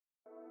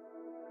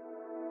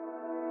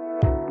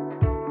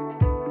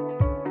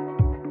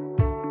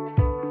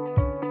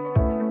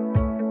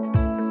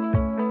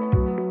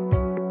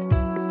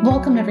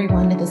Welcome,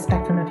 everyone, to the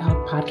Spectrum of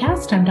Health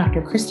podcast. I'm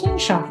Dr. Christine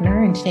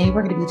Schaffner, and today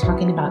we're going to be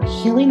talking about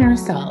healing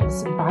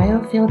ourselves,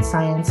 biofield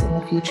science,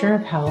 and the future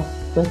of health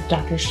with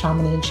Dr.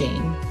 Shamini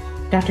Jain.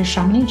 Dr.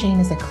 Shamini Jain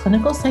is a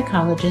clinical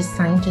psychologist,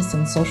 scientist,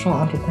 and social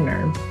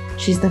entrepreneur.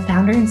 She's the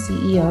founder and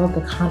CEO of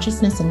the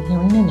Consciousness and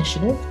Healing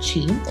Initiative,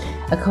 CHI,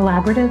 a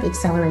collaborative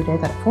accelerator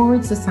that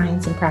forwards the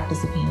science and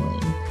practice of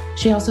healing.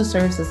 She also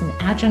serves as an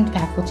adjunct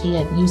faculty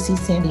at UC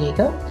San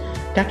Diego.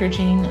 Dr.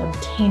 Jain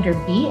obtained her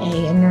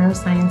BA in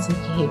Neuroscience and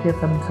Behavior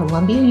from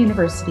Columbia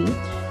University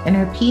and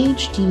her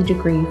PhD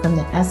degree from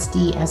the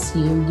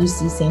SDSU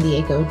UC San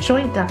Diego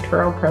Joint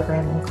Doctoral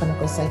Program in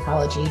Clinical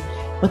Psychology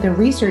with a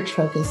research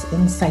focus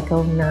in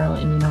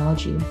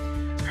psychoneuroimmunology.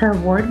 Her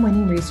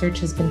award-winning research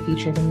has been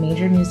featured in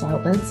major news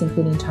outlets,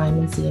 including Time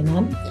and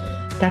CNN.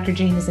 Dr.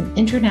 Jain is an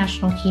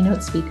international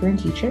keynote speaker and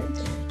teacher.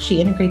 She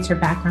integrates her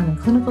background in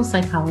clinical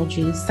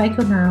psychology,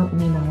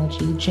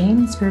 psychoneuroimmunology,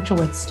 Jain spiritual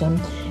wisdom,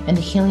 and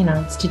the healing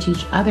arts to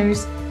teach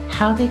others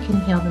how they can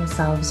heal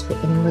themselves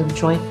and live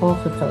joyful,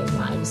 fulfilling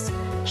lives.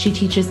 She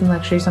teaches and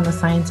lectures on the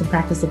science and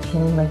practice of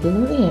healing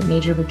regularly at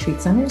major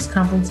retreat centers,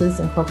 conferences,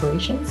 and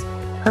corporations.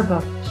 Her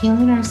book,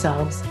 Healing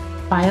Ourselves,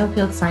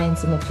 Biofield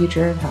Science and the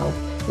Future of Health,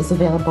 is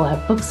available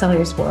at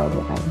booksellers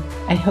worldwide.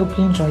 I hope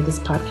you enjoyed this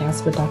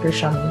podcast with Dr.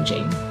 Shamini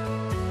Jain.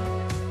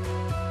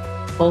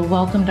 Well,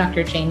 welcome,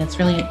 Dr. Jain. It's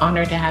really an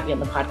honor to have you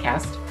on the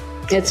podcast.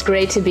 It's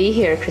great to be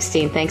here,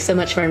 Christine. Thanks so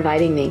much for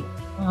inviting me.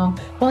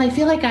 Well, I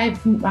feel like I've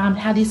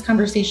had these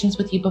conversations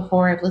with you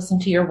before. I've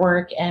listened to your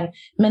work, and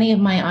many of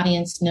my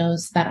audience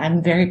knows that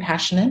I'm very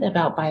passionate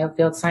about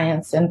biofield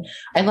science. And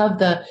I love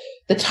the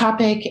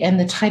topic and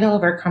the title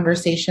of our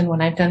conversation.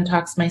 When I've done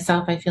talks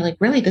myself, I feel like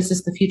really this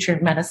is the future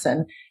of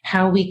medicine,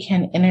 how we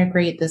can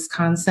integrate this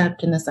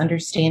concept and this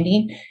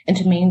understanding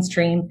into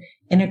mainstream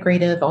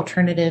integrative,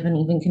 alternative, and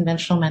even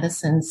conventional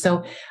medicine.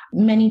 So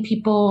many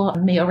people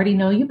may already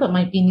know you, but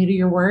might be new to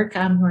your work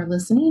who are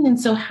listening. And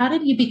so how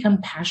did you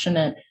become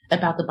passionate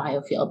about the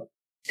biofield?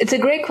 It's a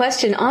great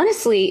question.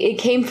 Honestly, it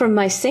came from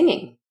my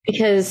singing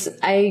because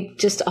I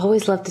just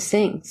always loved to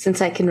sing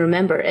since I can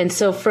remember. And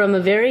so from a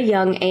very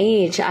young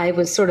age, I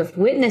was sort of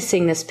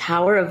witnessing this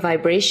power of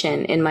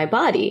vibration in my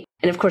body.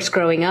 And of course,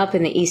 growing up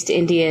in the East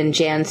Indian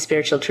Jain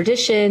spiritual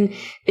tradition,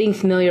 being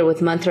familiar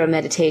with mantra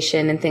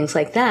meditation and things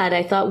like that,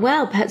 I thought,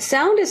 wow,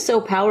 sound is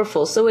so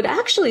powerful. So it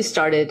actually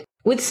started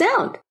with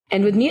sound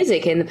and with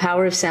music and the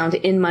power of sound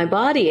in my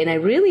body. And I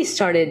really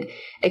started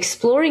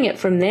exploring it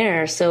from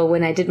there. So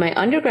when I did my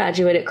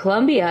undergraduate at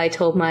Columbia, I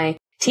told my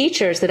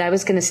teachers that I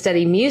was going to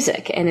study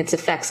music and its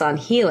effects on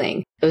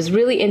healing. I was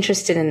really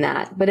interested in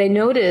that. But I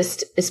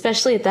noticed,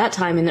 especially at that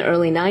time in the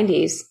early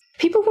 90s,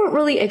 people weren't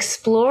really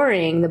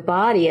exploring the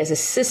body as a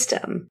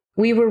system.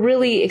 We were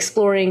really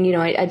exploring,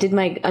 I did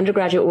my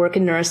undergraduate work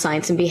in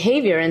neuroscience and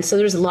behavior. And so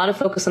there's a lot of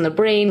focus on the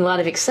brain, a lot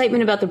of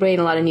excitement about the brain,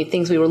 a lot of new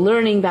things we were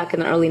learning back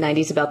in the early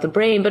 90s about the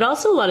brain, but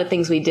also a lot of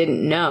things we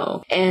didn't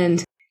know.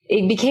 And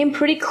it became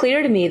pretty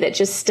clear to me that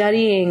just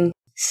studying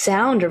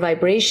sound or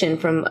vibration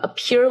from a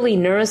purely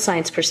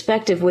neuroscience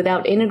perspective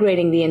without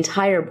integrating the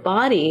entire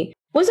body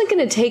wasn't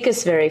going to take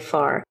us very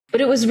far.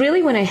 But it was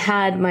really when I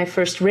had my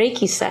first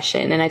Reiki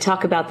session, and I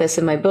talk about this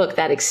in my book,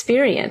 that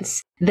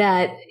experience,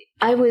 that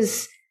I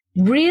was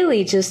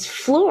really just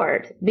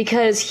floored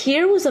because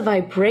here was a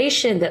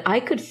vibration that I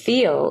could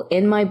feel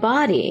in my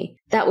body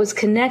that was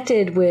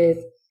connected with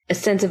a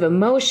sense of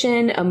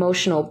emotion,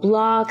 emotional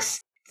blocks,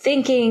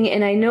 thinking.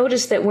 And I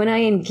noticed that when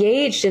I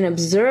engaged and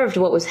observed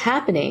what was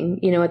happening,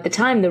 at the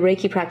time, the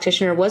Reiki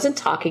practitioner wasn't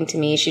talking to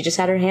me. She just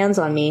had her hands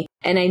on me.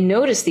 And I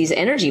noticed these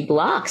energy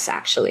blocks,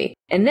 actually.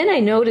 And then I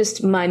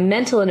noticed my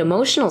mental and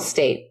emotional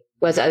state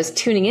was I was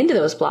tuning into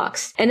those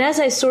blocks. And as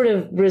I sort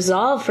of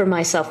resolved for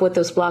myself what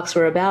those blocks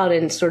were about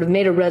and sort of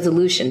made a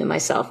resolution to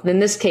myself, in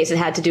this case, it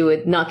had to do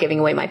with not giving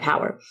away my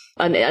power,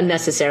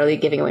 unnecessarily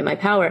giving away my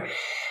power.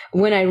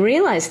 When I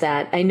realized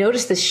that, I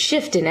noticed this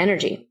shift in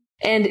energy.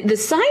 And the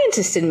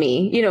scientist in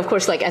me, of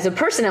course, like as a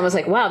person, I was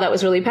like, wow, that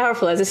was really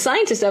powerful. As a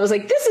scientist, I was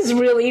like, this is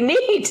really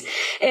neat.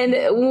 And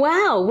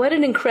wow, what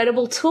an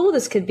incredible tool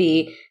this could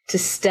be to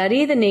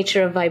study the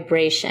nature of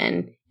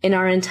vibration in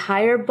our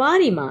entire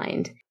body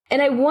mind.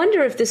 And I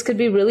wonder if this could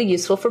be really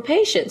useful for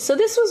patients. So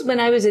this was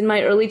when I was in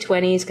my early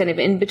 20s, kind of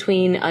in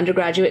between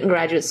undergraduate and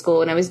graduate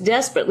school. And I was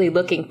desperately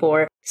looking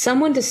for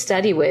someone to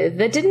study with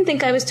that didn't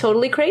think I was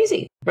totally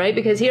crazy, right?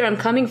 Because here I'm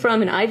coming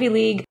from an Ivy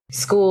League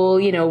school,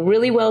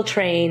 really well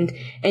trained.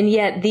 And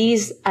yet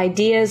these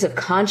ideas of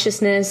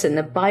consciousness and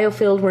the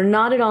biofield were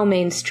not at all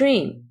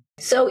mainstream.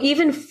 So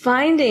even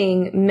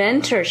finding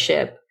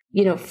mentorship,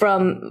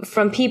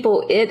 from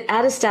people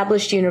at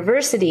established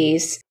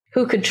universities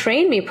who could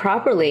train me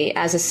properly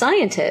as a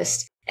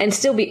scientist and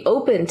still be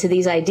open to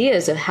these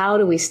ideas of how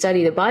do we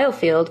study the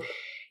biofield,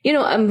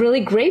 I'm really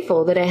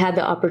grateful that I had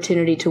the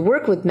opportunity to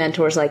work with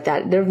mentors like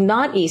that. They're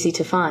not easy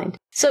to find.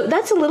 So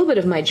that's a little bit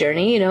of my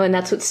journey, and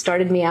that's what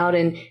started me out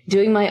in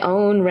doing my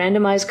own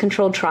randomized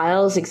controlled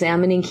trials,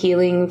 examining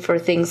healing for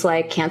things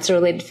like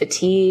cancer-related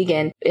fatigue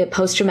and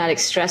post-traumatic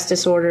stress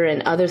disorder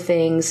and other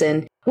things.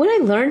 And what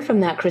I learned from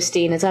that,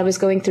 Christine, as I was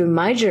going through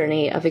my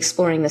journey of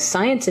exploring the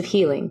science of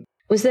healing,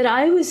 was that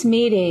I was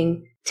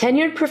meeting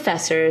tenured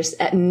professors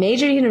at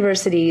major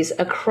universities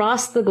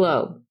across the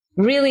globe,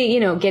 really,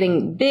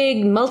 getting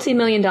big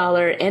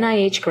multi-million-dollar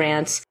NIH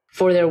grants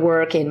for their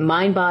work in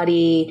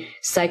mind-body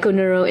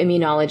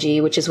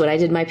psychoneuroimmunology, which is what I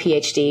did my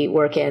PhD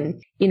work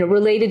in,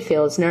 related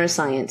fields,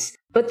 neuroscience.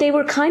 But they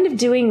were kind of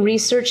doing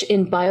research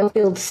in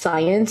biofield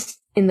science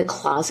in the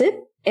closet,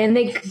 and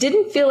they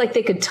didn't feel like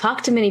they could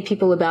talk to many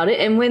people about it.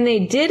 And when they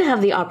did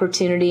have the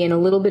opportunity and a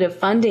little bit of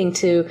funding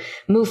to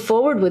move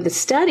forward with the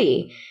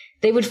study,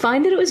 they would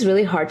find that it was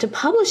really hard to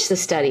publish the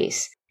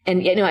studies.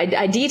 And,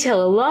 I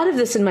detail a lot of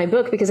this in my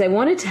book because I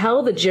want to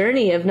tell the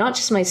journey of not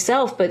just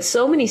myself, but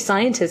so many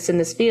scientists in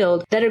this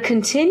field that are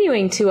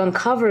continuing to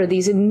uncover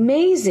these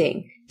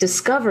amazing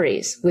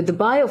discoveries with the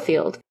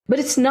biofield, but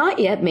it's not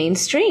yet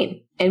mainstream.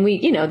 And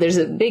there's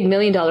a big $1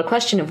 million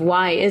question of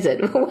why is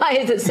it? Why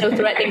is it so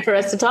threatening for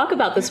us to talk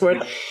about this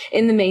work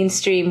in the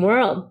mainstream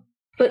world?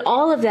 But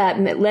all of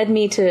that led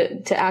me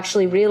to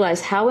actually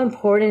realize how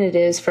important it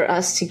is for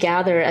us to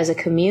gather as a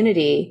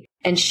community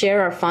and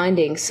share our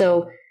findings.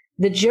 So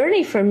the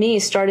journey for me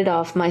started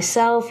off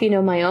myself,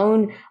 my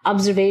own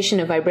observation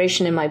of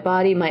vibration in my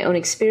body, my own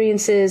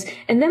experiences,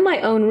 and then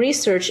my own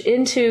research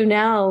into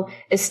now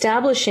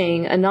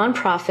establishing a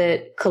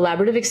nonprofit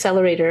collaborative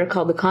accelerator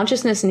called the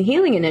Consciousness and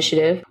Healing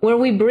Initiative, where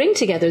we bring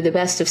together the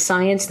best of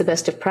science, the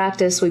best of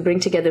practice. We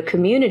bring together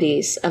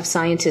communities of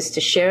scientists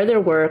to share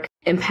their work,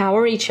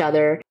 empower each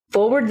other,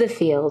 forward the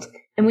field.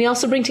 And we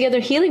also bring together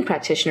healing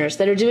practitioners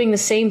that are doing the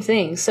same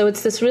thing. So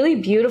it's this really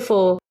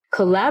beautiful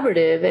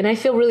collaborative. And I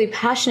feel really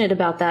passionate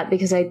about that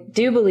because I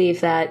do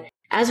believe that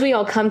as we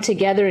all come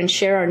together and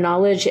share our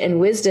knowledge and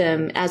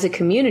wisdom as a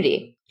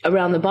community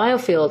around the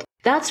biofield,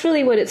 that's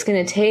really what it's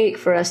going to take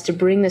for us to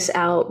bring this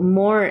out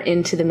more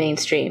into the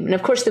mainstream. And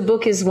of course, the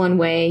book is one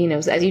way.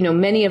 As you know,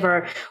 many of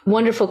our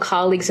wonderful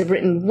colleagues have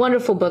written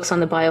wonderful books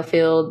on the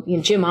biofield.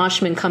 Jim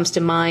Oshman comes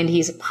to mind.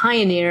 He's a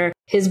pioneer.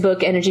 His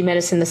book, Energy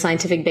Medicine, The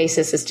Scientific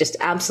Basis, is just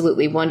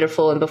absolutely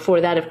wonderful. And before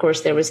that, of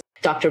course, there was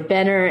Dr.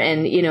 Benner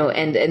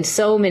and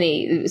so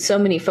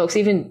many folks,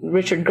 even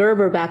Richard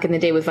Gerber back in the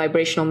day with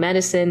vibrational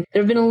medicine.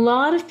 There have been a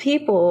lot of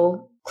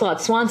people. Claude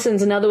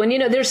Swanson's another one.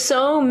 There's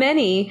so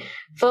many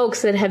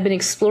folks that have been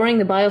exploring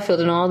the biofield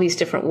in all these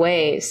different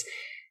ways.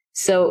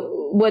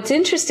 So what's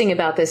interesting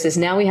about this is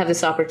now we have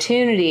this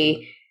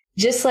opportunity,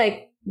 just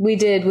like we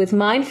did with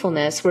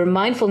mindfulness, where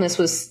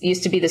mindfulness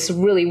used to be this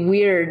really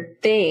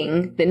weird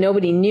thing that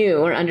nobody knew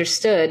or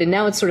understood. And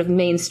now it's sort of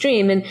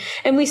mainstream.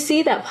 And we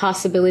see that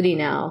possibility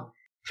now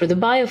for the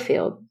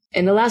biofield.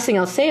 And the last thing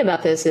I'll say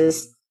about this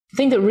is I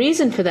think the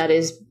reason for that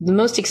is the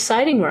most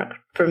exciting work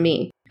for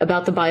me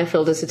about the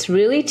biofield is it's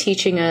really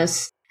teaching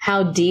us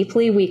how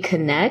deeply we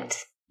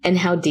connect and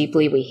how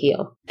deeply we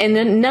heal. And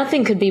then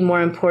nothing could be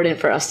more important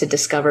for us to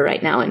discover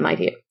right now, in my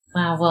view.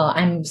 Wow. Well,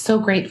 I'm so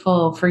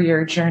grateful for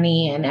your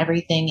journey and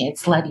everything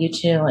it's led you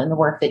to and the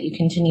work that you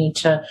continue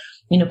to,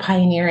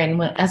 pioneer.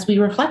 And as we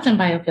reflect on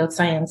biofield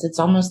science, it's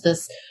almost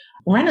this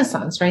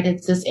renaissance, right?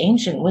 It's this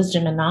ancient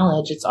wisdom and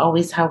knowledge. It's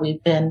always how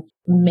we've been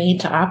made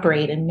to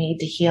operate and made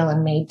to heal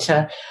and made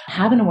to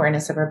have an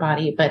awareness of our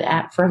body. But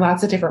for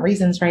lots of different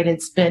reasons, right?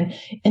 It's been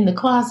in the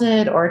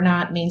closet or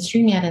not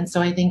mainstream yet. And so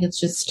I think it's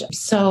just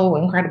so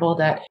incredible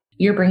that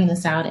you're bringing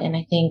this out. And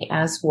I think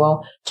as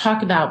we'll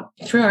talk about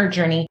through our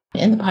journey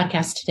in the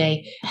podcast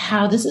today,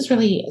 how this is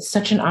really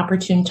such an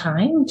opportune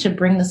time to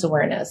bring this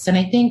awareness. And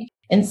I think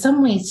in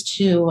some ways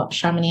too,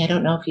 Shamini, I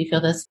don't know if you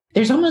feel this,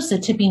 there's almost a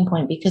tipping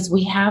point because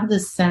we have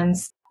this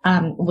sense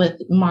with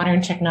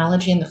modern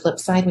technology and the flip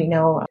side, we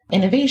know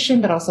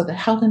innovation, but also the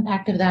health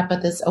impact of that,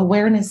 but this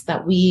awareness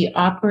that we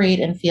operate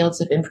in fields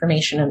of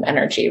information and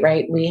energy,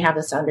 right? We have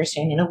this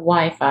understanding of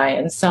Wi-Fi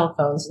and cell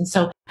phones. And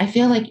so I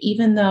feel like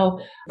even though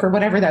for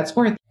whatever that's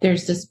worth,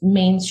 there's this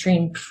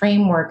mainstream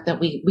framework that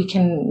we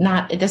can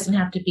not, it doesn't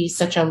have to be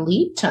such a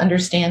leap to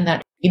understand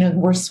that,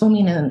 we're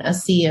swimming in a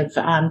sea of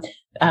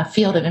a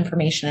field of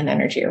information and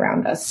energy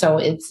around us. So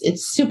it's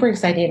super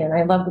exciting. And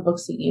I love the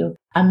books that you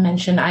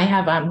mentioned. I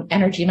have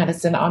Energy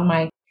Medicine on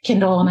my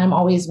Kindle, and I'm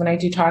always, when I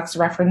do talks,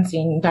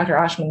 referencing Dr.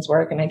 Oshman's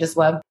work. And I just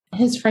love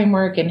his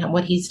framework and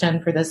what he's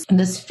done for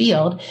this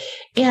field.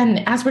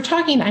 And as we're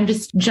talking, I'm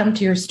just jumped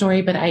to your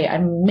story, but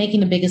I'm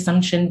making a big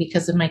assumption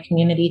because of my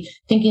community,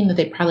 thinking that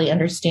they probably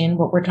understand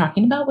what we're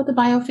talking about with the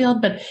biofield.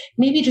 But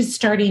maybe just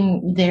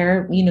starting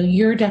there,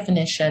 your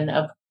definition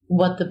of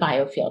what the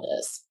biofield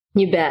is.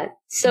 You bet.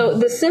 So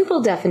the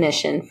simple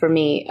definition for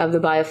me of the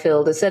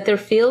biofield is that they're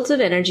fields of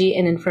energy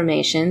and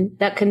information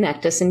that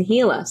connect us and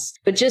heal us.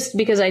 But just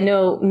because I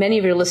know many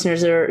of your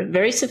listeners are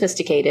very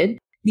sophisticated,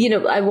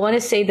 I want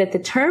to say that the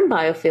term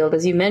biofield,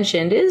 as you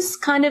mentioned, is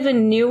kind of a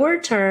newer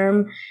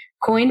term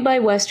coined by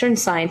Western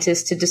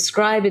scientists to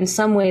describe in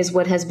some ways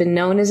what has been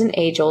known as an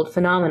age-old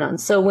phenomenon.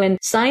 So when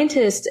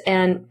scientists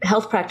and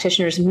health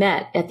practitioners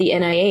met at the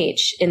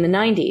NIH in the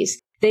 90s,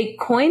 they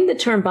coined the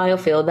term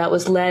biofield that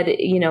was led,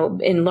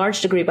 in large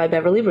degree by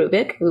Beverly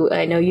Rubik, who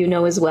I know you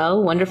know as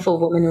well, wonderful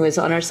woman who is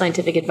on our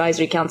scientific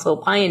advisory council,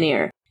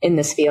 pioneer in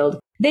this field.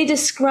 They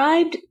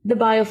described the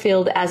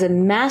biofield as a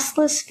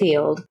massless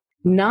field,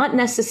 not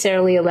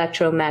necessarily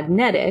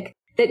electromagnetic,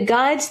 that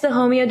guides the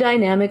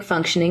homeodynamic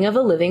functioning of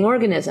a living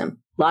organism.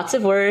 Lots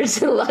of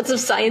words, lots of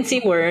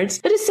sciencey words.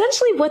 But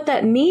essentially what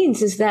that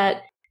means is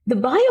that the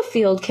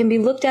biofield can be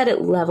looked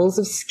at levels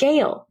of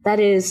scale. That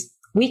is,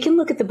 we can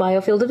look at the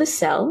biofield of a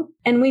cell,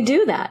 and we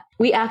do that.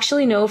 We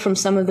actually know from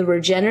some of the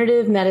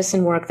regenerative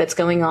medicine work that's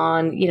going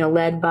on,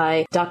 led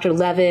by Dr.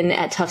 Levin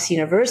at Tufts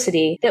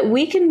University, that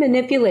we can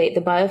manipulate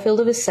the biofield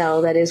of a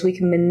cell. That is, we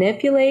can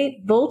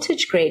manipulate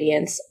voltage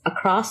gradients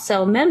across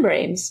cell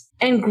membranes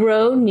and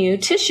grow new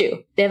tissue.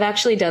 They've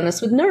actually done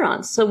this with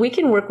neurons. So we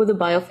can work with the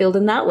biofield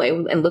in that way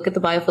and look at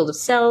the biofield of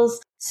cells,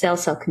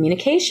 cell-cell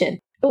communication.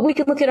 But we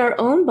can look at our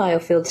own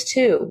biofields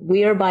too.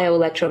 We are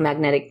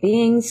bioelectromagnetic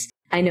beings.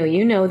 I know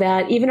you know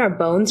that. Even our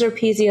bones are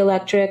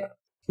piezoelectric.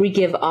 We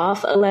give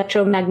off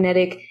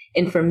electromagnetic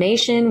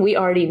information. We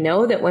already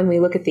know that when we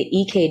look at the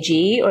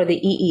EKG or the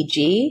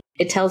EEG,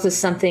 it tells us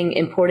something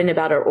important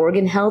about our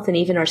organ health and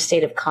even our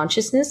state of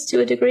consciousness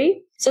to a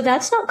degree. So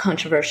that's not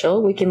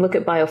controversial. We can look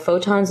at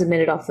biophotons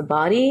emitted off the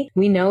body.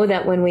 We know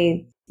that when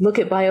we look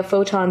at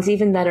biophotons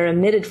even that are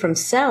emitted from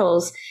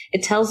cells,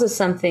 it tells us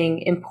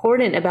something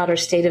important about our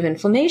state of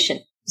inflammation.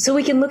 So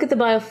we can look at the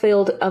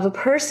biofield of a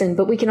person,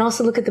 but we can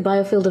also look at the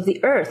biofield of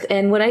the earth.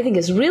 And what I think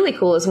is really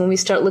cool is when we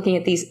start looking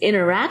at these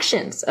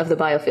interactions of the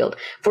biofield.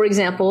 For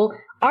example,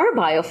 our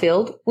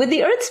biofield with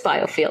the earth's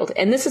biofield.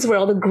 And this is where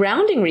all the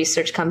grounding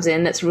research comes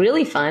in. That's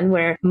really fun,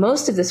 where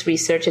most of this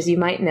research, as you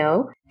might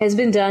know, has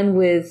been done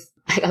with,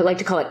 I like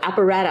to call it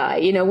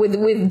apparati,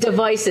 with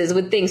devices,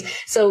 with things.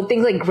 So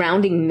things like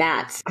grounding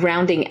mats,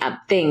 grounding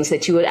things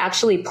that you would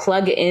actually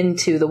plug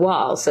into the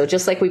wall. So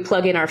just like we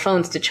plug in our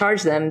phones to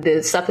charge them,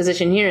 the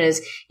supposition here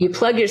is you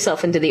plug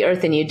yourself into the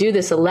earth and you do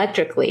this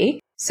electrically.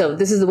 So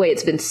this is the way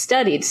it's been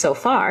studied so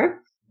far.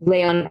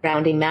 Lay on a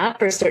grounding mat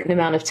for a certain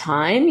amount of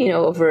time,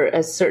 over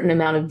a certain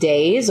amount of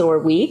days or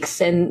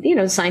weeks. And,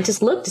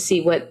 scientists look to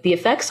see what the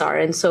effects are.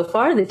 And so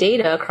far, the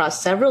data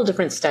across several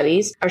different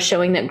studies are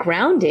showing that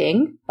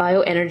grounding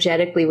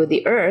bioenergetically with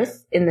the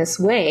earth in this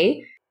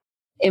way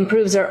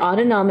improves our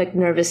autonomic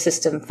nervous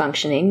system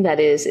functioning. That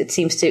is, it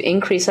seems to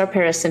increase our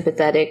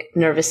parasympathetic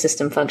nervous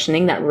system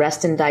functioning, that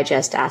rest and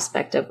digest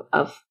aspect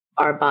of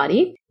our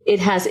body. It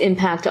has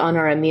impact on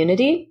our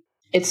immunity.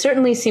 It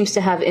certainly seems to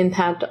have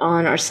impact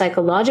on our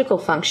psychological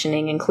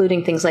functioning,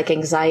 including things like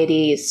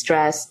anxiety,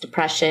 stress,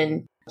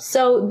 depression.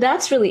 So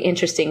that's really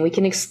interesting. We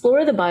can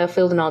explore the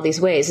biofield in all these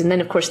ways. And then,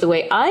 of course, the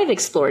way I've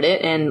explored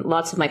it, and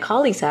lots of my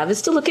colleagues have,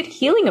 is to look at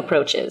healing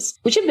approaches,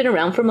 which have been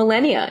around for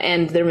millennia.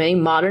 And there are many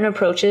modern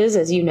approaches,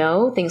 as you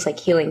know, things like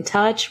healing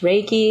touch,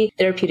 Reiki,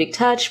 therapeutic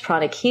touch,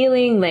 pranic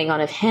healing, laying on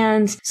of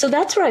hands. So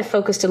that's where I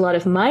focused a lot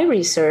of my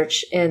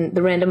research in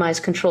the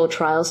randomized controlled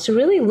trials to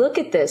really look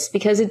at this,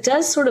 because it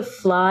does sort of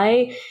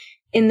fly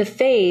in the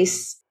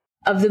face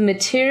of the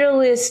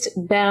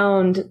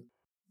materialist-bound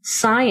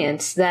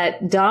science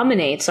that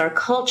dominates our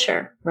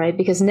culture, right?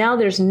 Because now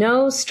there's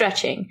no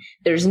stretching,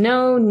 there's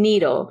no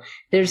needle,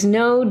 there's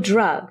no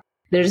drug,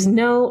 there's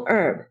no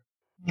herb.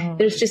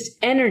 There's just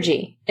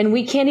energy. And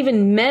we can't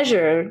even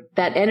measure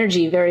that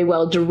energy very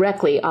well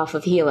directly off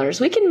of healers.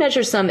 We can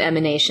measure some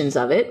emanations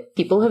of it.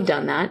 People have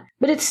done that,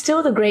 but it's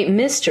still the great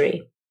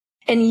mystery.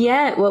 And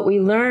yet what we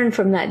learn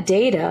from that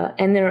data,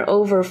 and there are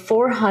over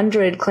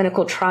 400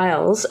 clinical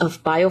trials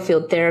of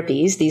biofield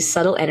therapies, these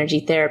subtle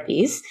energy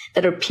therapies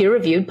that are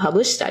peer-reviewed,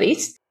 published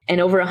studies, and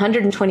over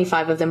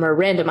 125 of them are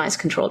randomized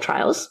controlled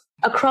trials.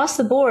 Across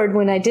the board,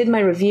 when I did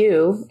my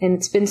review, and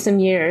it's been some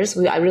years,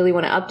 I really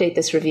want to update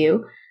this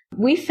review,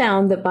 we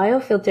found that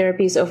biofield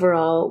therapies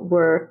overall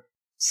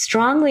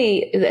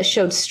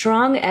showed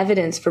strong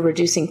evidence for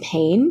reducing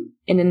pain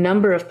in a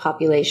number of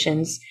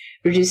populations,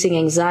 reducing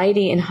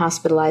anxiety in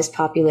hospitalized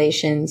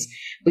populations.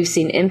 We've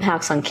seen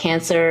impacts on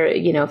cancer.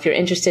 If you're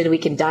interested, we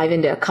can dive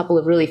into a couple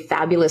of really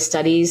fabulous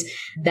studies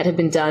that have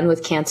been done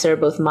with cancer,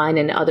 both mine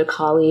and other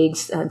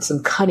colleagues, and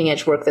some cutting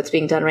edge work that's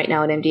being done right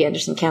now at MD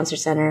Anderson Cancer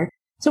Center.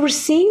 So we're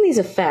seeing these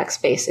effects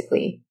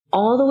basically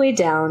all the way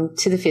down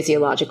to the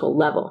physiological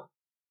level.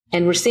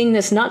 And we're seeing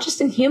this not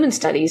just in human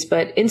studies,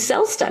 but in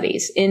cell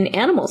studies, in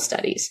animal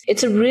studies.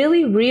 It's a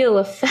really real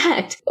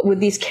effect with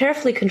these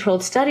carefully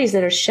controlled studies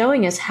that are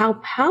showing us how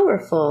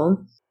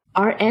powerful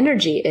our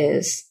energy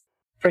is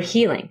for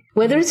healing,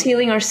 whether it's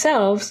healing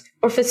ourselves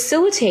or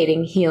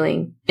facilitating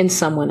healing in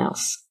someone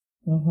else.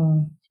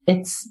 Mm-hmm.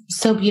 It's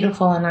so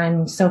beautiful, and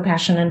I'm so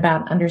passionate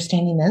about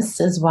understanding this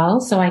as well,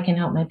 so I can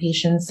help my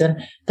patients.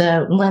 And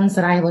the lens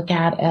that I look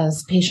at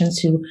as patients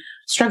who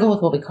struggle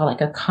with what we call like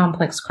a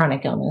complex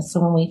chronic illness.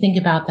 So when we think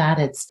about that,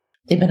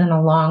 they've been on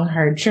a long,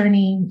 hard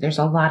journey. There's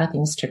a lot of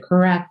things to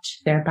correct.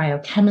 Their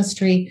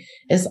biochemistry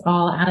is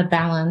all out of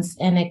balance,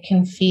 and it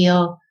can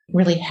feel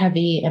really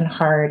heavy and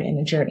hard in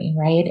a journey,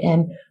 right?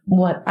 And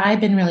what I've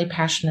been really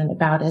passionate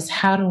about is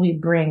how do we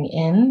bring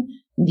in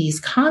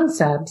these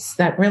concepts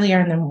that really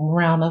are in the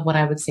realm of what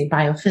I would say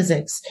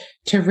biophysics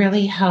to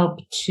really help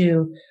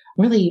to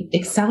really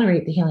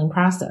accelerate the healing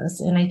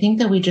process. And I think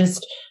that we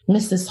just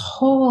miss this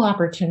whole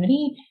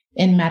opportunity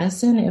in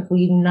medicine if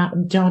we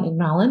don't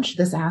acknowledge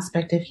this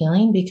aspect of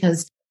healing,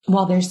 because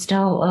while there's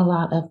still a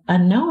lot of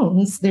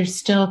unknowns, there's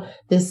still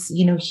this,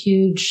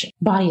 huge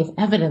body of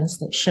evidence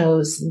that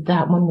shows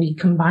that when we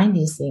combine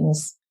these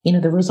things,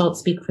 the results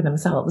speak for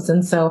themselves.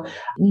 And so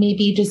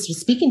maybe just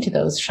speaking to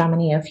those,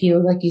 Shamini, a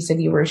few, like you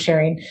said, you were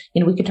sharing,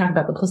 we could talk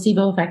about the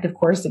placebo effect, of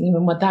course, and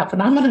even what that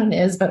phenomenon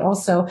is, but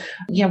also,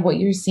 what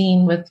you're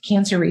seeing with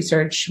cancer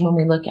research when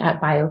we look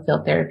at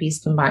biofield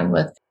therapies combined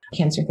with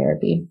cancer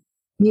therapy.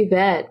 You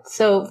bet.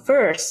 So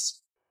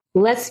first,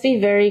 let's be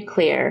very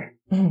clear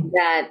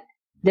that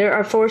there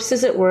are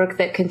forces at work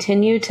that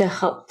continue to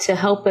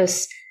help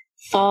us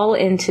fall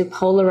into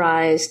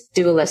polarized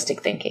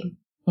dualistic thinking.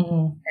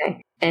 Mm-hmm.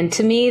 Okay? And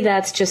to me,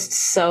 that's just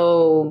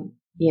so,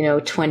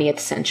 20th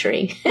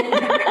century.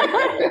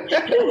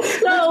 It's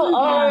so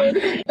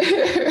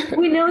old.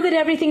 We know that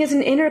everything is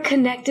an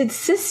interconnected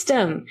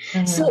system.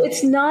 Mm-hmm. So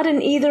it's not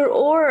an either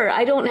or.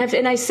 I don't have to,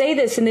 and I say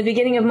this in the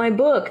beginning of my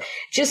book,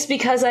 just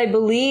because I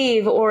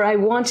believe or I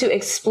want to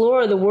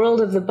explore the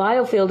world of the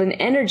biofield and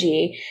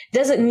energy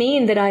doesn't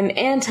mean that I'm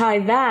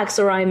anti-vax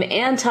or I'm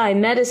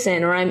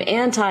anti-medicine or I'm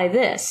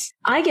anti-this.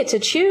 I get to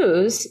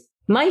choose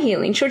my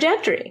healing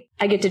trajectory.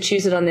 I get to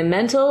choose it on the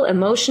mental,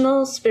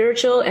 emotional,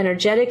 spiritual,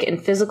 energetic,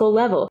 and physical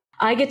level.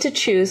 I get to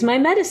choose my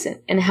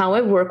medicine and how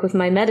I work with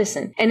my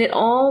medicine. And it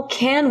all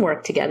can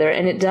work together,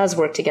 and it does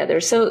work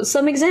together. So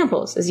some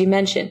examples, as you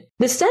mentioned.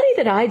 The study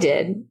that I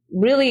did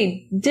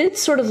really did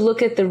sort of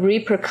look at the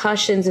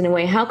repercussions in a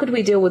way. How could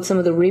we deal with some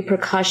of the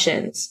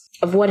repercussions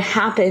of what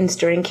happens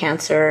during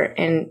cancer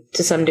and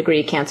to some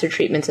degree cancer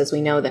treatments as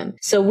we know them?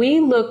 So we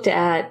looked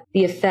at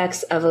the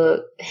effects of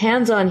a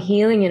hands-on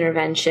healing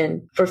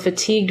intervention for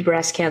fatigued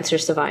breast cancer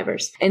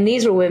survivors. And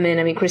these were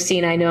women.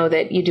 Christine, I know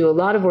that you do a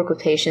lot of work with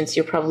patients.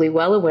 You're probably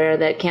well aware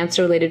that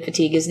cancer-related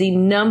fatigue is the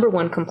number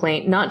one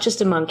complaint, not just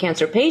among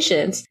cancer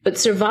patients, but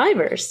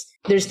survivors.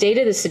 There's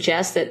data that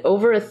suggests that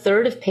over a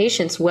third of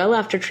patients well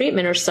after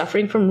treatment are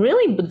suffering from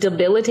really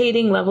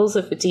debilitating levels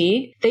of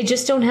fatigue. They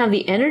just don't have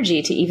the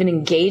energy to even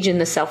engage in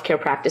the self-care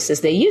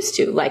practices they used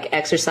to, like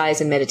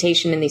exercise and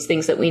meditation and these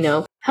things that we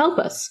know help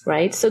us,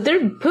 right? So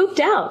they're pooped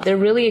out. They're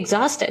really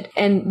exhausted.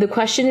 And the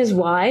question is,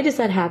 why does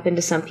that happen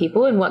to some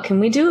people and what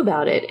can we do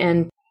about it?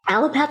 And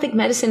allopathic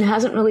medicine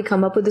hasn't really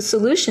come up with a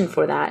solution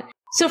for that.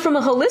 So from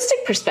a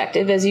holistic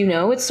perspective, as you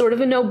know, it's sort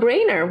of a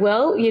no-brainer.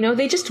 Well,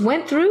 they just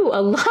went through a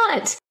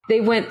lot.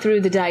 They went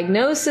through the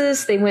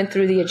diagnosis. They went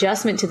through the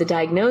adjustment to the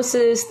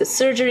diagnosis, the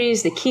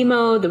surgeries, the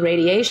chemo, the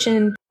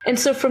radiation. And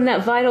so from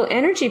that vital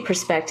energy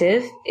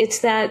perspective, it's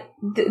that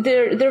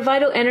their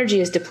vital energy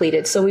is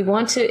depleted. So we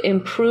want to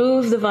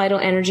improve the vital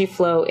energy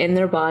flow in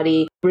their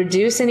body,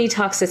 reduce any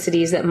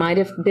toxicities that might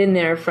have been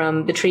there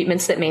from the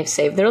treatments that may have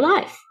saved their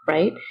life,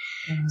 right?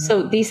 Mm-hmm.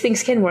 So these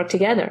things can work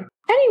together.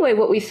 Anyway,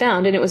 what we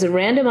found, and it was a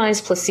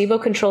randomized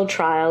placebo-controlled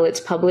trial. It's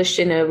published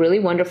in a really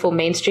wonderful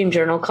mainstream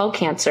journal called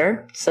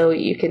Cancer. So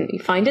you can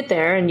find it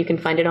there, and you can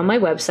find it on my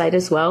website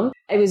as well.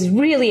 I was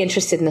really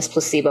interested in this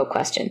placebo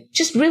question,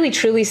 just really,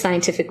 truly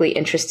scientifically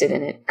interested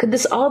in it. Could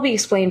this all be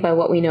explained by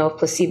what we know of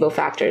placebo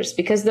factors?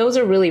 Because those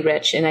are really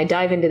rich, and I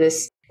dive into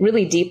this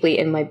really deeply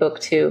in my book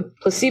too.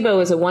 Placebo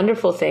is a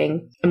wonderful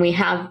thing, and we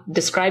have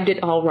described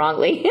it all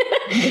wrongly.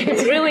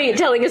 It's really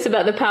telling us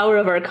about the power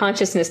of our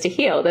consciousness to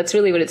heal. That's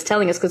really what it's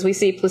telling us, because we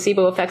see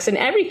placebo effects in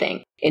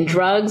everything, in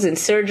drugs, in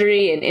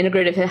surgery, in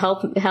integrative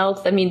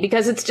health.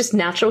 Because it's just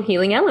natural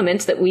healing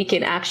elements that we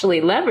can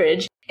actually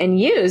leverage and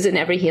use in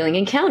every healing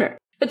encounter.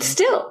 But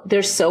still,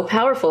 they're so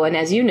powerful. And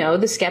as you know,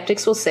 the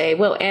skeptics will say,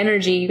 well,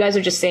 energy, you guys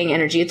are just saying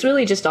energy. It's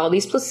really just all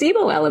these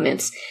placebo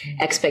elements,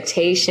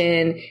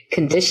 expectation,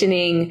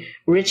 conditioning,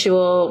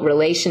 ritual,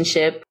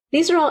 relationship.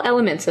 These are all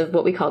elements of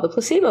what we call the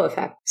placebo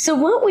effect. So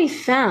what we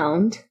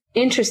found,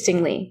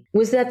 interestingly,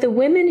 was that the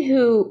women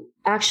who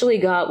actually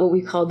got what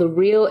we call the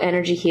real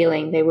energy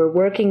healing, they were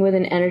working with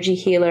an energy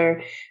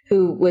healer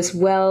who was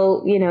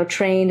well,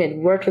 trained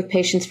and worked with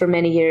patients for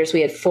many years.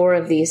 We had 4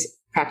 of these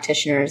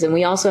practitioners. And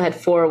we also had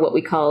 4 what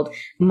we called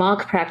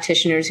mock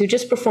practitioners who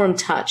just performed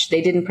touch.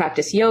 They didn't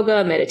practice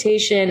yoga,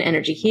 meditation,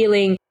 energy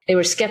healing. They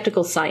were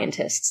skeptical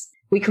scientists.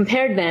 We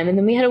compared them, and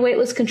then we had a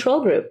waitlist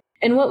control group.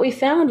 And what we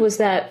found was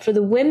that for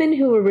the women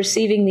who were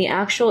receiving the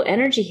actual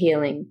energy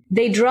healing,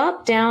 they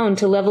dropped down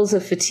to levels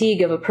of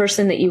fatigue of a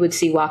person that you would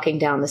see walking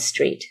down the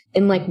street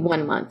in like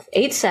 1 month.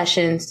 8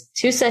 sessions,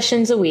 2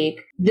 sessions a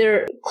week.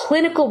 Their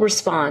clinical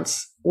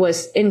response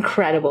was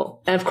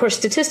incredible. And of course,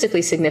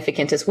 statistically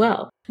significant as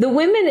well. The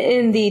women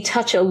in the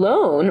touch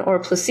alone or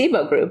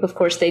placebo group, of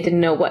course, they didn't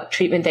know what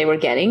treatment they were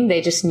getting.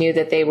 They just knew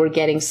that they were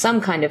getting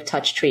some kind of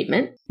touch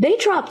treatment. They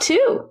dropped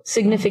too,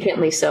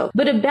 significantly so,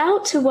 but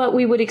about to what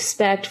we would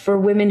expect for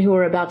women who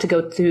are about to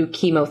go through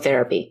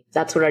chemotherapy.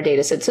 That's what our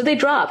data said. So they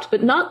dropped,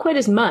 but not quite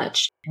as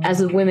much as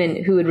the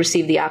women who had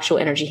received the actual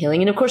energy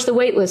healing. And of course, the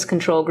waitlist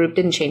control group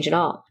didn't change at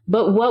all.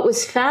 But what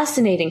was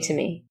fascinating to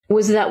me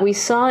was that we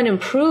saw an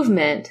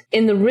improvement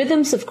in the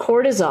rhythms of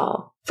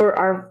cortisol for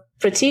our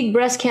fatigued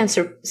breast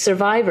cancer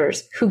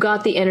survivors who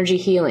got the energy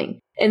healing.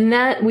 And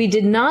that we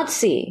did not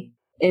see.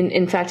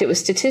 In fact, it was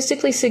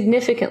statistically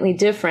significantly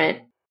different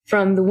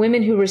from the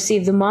women who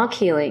received the mock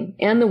healing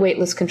and the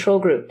weightless control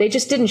group. They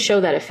just didn't show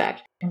that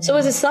effect. Mm-hmm. So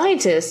as a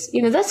scientist,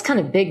 that's kind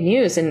of big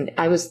news. And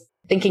I was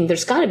thinking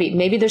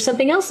maybe there's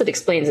something else that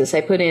explains this.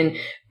 I put in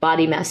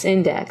body mass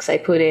index. I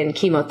put in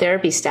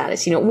chemotherapy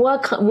status.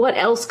 What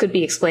else could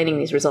be explaining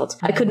these results?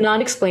 I could not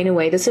explain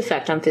away this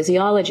effect on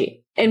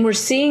physiology. And we're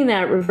seeing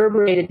that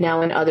reverberated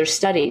now in other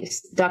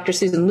studies. Dr.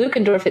 Susan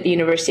Lukendorf at the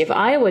University of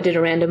Iowa did a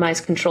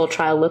randomized control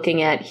trial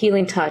looking at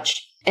healing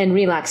touch and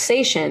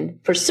relaxation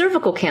for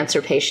cervical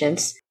cancer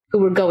patients who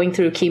were going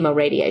through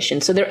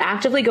chemoradiation. So they're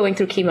actively going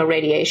through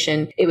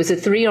chemoradiation. It was a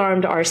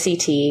 3-armed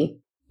RCT,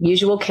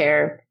 usual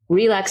care,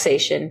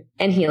 relaxation,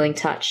 and healing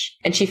touch.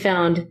 And she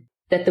found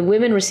that the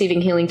women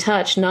receiving healing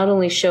touch not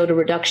only showed a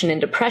reduction in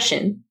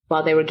depression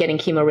while they were getting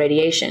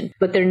chemoradiation,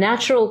 but their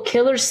natural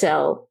killer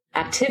cell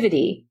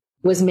activity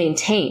was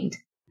maintained.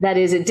 That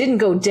is, it didn't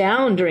go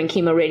down during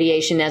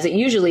chemoradiation as it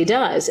usually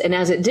does, and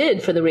as it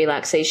did for the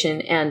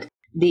relaxation and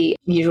the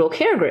usual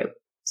care group.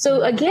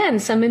 So again,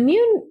 some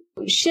immune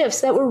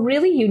shifts that were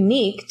really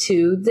unique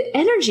to the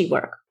energy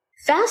work.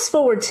 Fast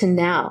forward to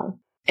now,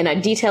 and I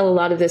detail a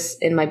lot of this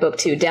in my book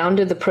too, down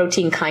to the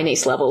protein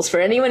kinase levels for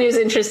anyone who's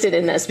interested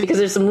in this, because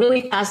there's some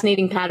really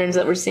fascinating patterns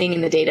that we're seeing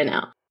in the data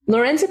now.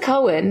 Lorenza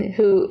Cohen,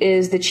 who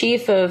is the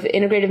chief of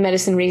integrative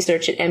medicine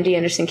research at MD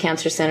Anderson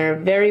Cancer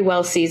Center, very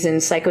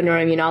well-seasoned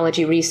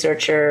psychoneuroimmunology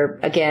researcher,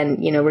 again,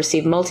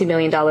 received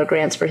multi-million-dollar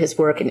grants for his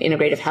work in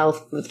integrative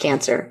health with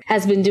cancer,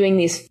 has been doing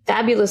these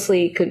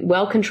fabulously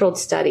well-controlled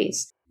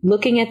studies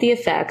looking at the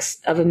effects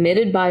of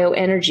emitted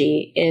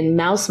bioenergy in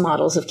mouse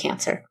models of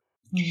cancer.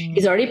 Mm-hmm.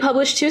 He's already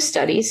published 2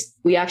 studies.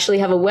 We actually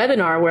have a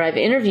webinar where I've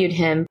interviewed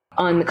him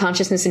on the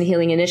Consciousness and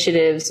Healing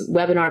Initiative's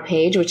webinar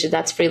page,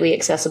 that's freely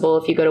accessible.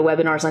 If you go to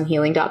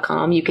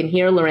webinarsonhealing.com, you can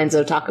hear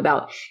Lorenzo talk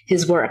about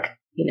his work.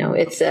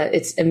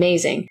 It's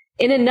amazing.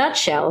 In a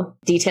nutshell,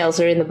 details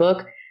are in the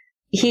book.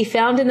 He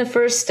found in the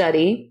first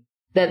study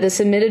that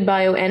this emitted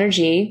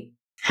bioenergy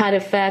had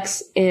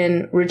effects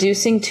in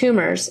reducing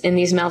tumors in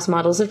these mouse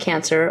models of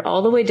cancer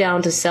all the way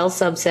down to cell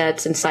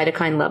subsets and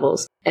cytokine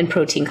levels and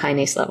protein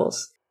kinase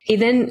levels. He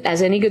then,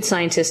 as any good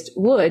scientist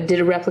would, did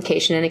a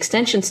replication and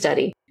extension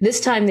study. This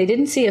time, they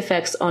didn't see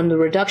effects on the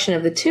reduction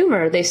of the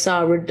tumor. They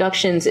saw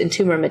reductions in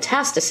tumor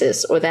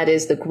metastasis, or that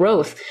is the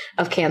growth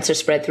of cancer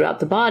spread throughout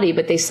the body,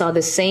 but they saw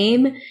the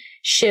same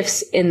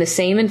shifts in the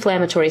same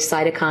inflammatory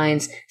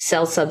cytokines,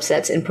 cell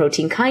subsets, and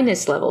protein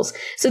kinase levels.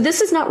 So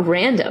this is not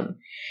random.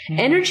 Mm-hmm.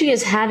 Energy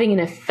is having an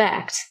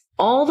effect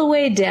all the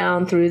way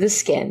down through the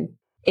skin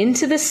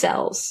into the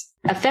cells,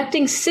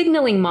 affecting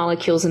signaling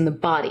molecules in the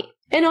body.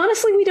 And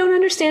honestly, we don't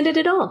understand it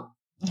at all.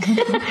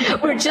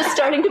 We're just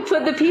starting to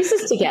put the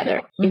pieces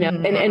together,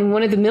 and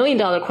one of the $1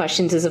 million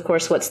questions is, of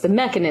course, what's the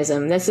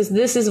mechanism? This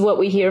is what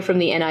we hear from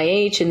the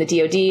NIH and the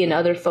DoD and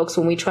other folks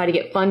when we try to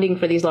get funding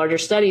for these larger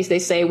studies. They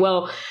say,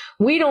 well,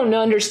 we don't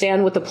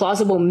understand what the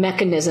plausible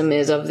mechanism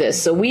is of this,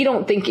 so we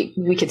don't think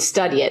we could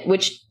study it,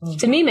 which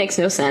to me makes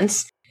no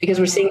sense. Because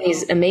we're seeing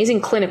these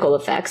amazing clinical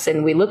effects,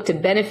 and we look to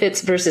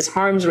benefits versus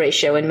harms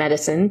ratio in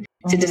medicine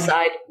to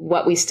decide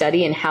what we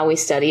study and how we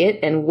study it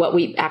and what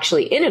we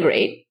actually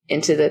integrate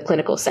into the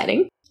clinical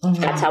setting.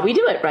 Mm-hmm. That's how we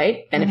do it,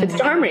 right? Benefits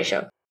to harm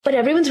ratio. But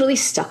everyone's really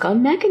stuck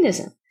on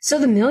mechanism. So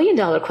the $1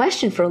 million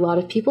question for a lot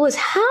of people is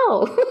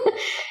how?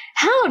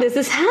 How does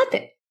this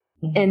happen?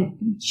 Mm-hmm. And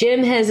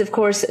Jim has, of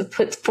course,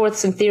 put forth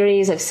some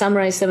theories. I've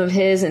summarized some of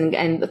his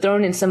and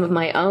thrown in some of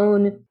my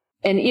own.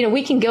 And,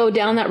 we can go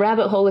down that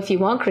rabbit hole if you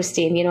want,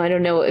 Christine. I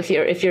don't know if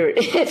your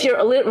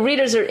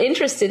readers are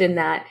interested in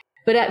that.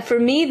 But for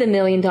me, the $1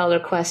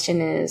 million question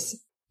is,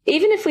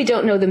 even if we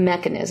don't know the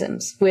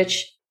mechanisms,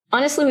 which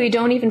honestly, we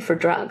don't even for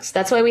drugs.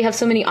 That's why we have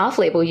so many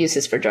off-label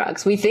uses for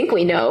drugs. We think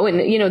we know. And,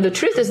 the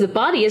truth is the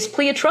body is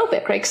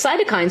pleiotropic, right?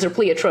 Cytokines are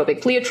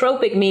pleiotropic.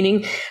 Pleiotropic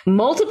meaning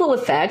multiple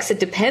effects. It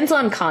depends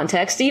on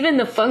context. Even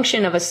the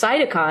function of a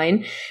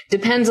cytokine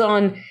depends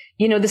on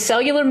the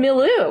cellular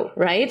milieu,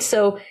 right?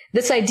 So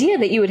this idea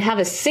that you would have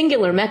a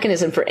singular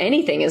mechanism for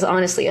anything is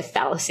honestly a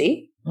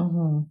fallacy.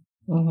 Mm-hmm.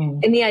 Mm-hmm.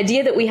 And the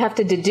idea that we have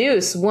to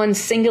deduce one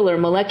singular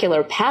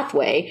molecular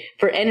pathway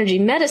for energy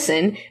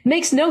medicine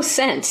makes no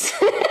sense,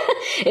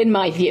 in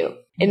my view.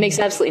 It makes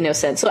absolutely no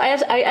sense. So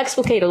I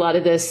explicate a lot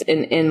of this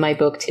in my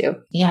book too.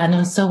 Yeah,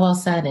 no, so well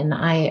said. And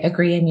I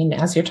agree. I mean,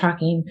 as you're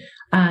talking,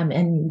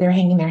 and they're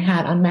hanging their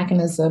hat on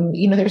mechanism,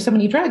 there's so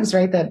many drugs,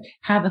 right, that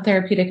have a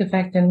therapeutic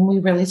effect, and we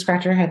really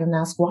scratch our head and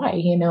ask why,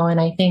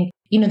 and I think,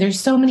 there's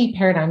so many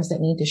paradigms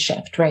that need to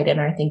shift, right, in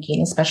our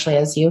thinking, especially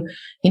as you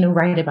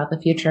write about the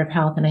future of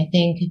health. And I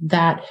think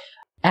that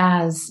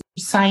as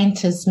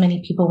scientists,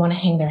 many people want to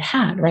hang their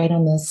hat, right,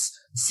 on this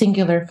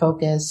singular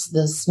focus,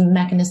 this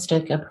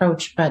mechanistic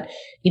approach. But,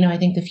 I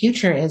think the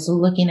future is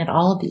looking at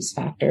all of these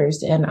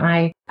factors. And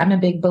I'm a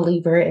big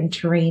believer in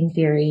terrain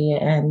theory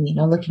and,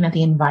 looking at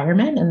the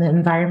environment, and the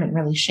environment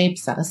really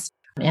shapes us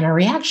and our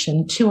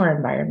reaction to our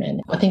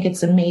environment. I think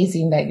it's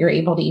amazing that you're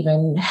able to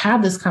even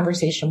have this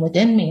conversation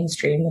within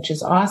mainstream, which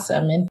is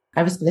awesome. And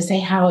I was going to say,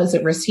 how is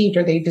it received?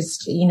 Are they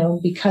just,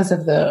 because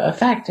of the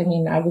effect? I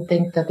mean, I would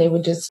think that they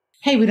would just,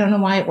 hey, we don't know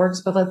why it works,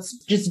 but let's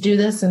just do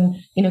this and,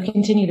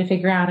 continue to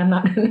figure out. I'm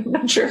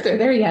not sure if they're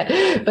there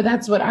yet, but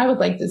that's what I would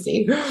like to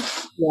see.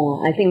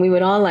 Yeah, I think we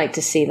would all like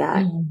to see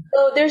that.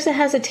 So there's a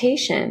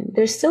hesitation.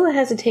 There's still a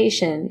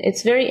hesitation.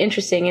 It's very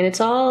interesting. And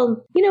it's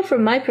all,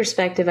 from my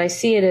perspective, I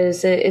see it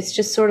as it's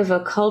just sort of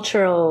a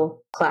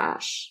cultural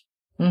clash.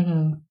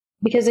 Mm-hmm.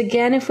 Because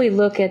again, if we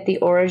look at the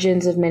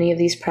origins of many of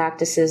these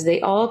practices,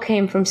 they all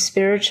came from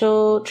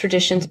spiritual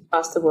traditions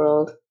across the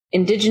world,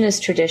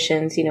 indigenous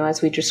traditions,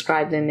 as we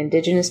describe them,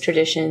 indigenous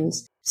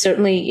traditions,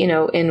 certainly,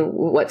 in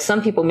what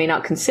some people may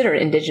not consider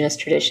indigenous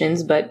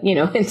traditions, but,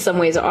 in some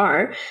ways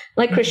are,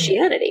 like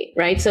Christianity,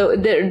 right? So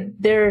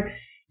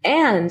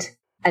and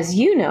as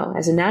you know,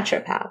 as a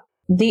naturopath,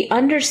 the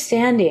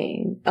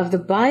understanding of the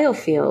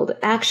biofield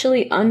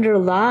actually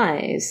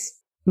underlies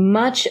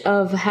much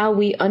of how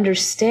we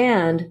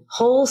understand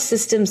whole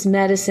systems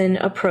medicine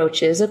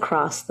approaches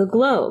across the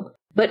globe.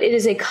 But it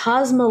is a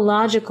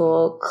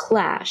cosmological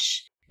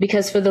clash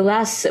because we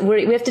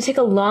have to take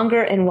a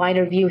longer and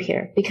wider view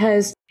here,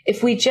 because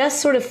if we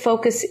just sort of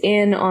focus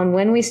in on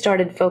when we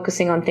started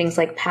focusing on things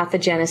like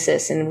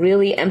pathogenesis and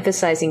really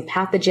emphasizing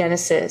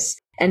pathogenesis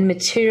and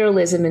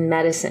materialism in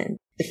medicine,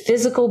 the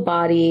physical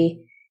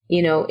body,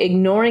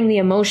 ignoring the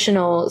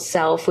emotional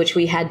self, which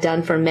we had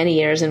done for many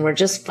years, and we're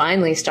just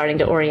finally starting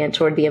to orient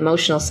toward the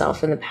emotional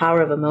self and the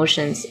power of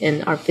emotions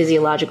in our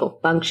physiological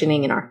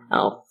functioning and our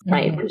health,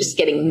 right? We're just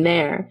getting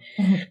there.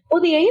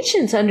 Well, the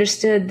ancients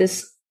understood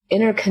this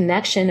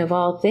interconnection of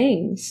all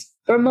things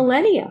for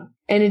millennia,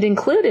 and it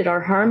included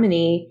our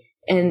harmony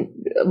and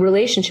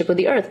relationship with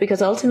the earth,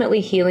 because ultimately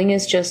healing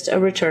is just a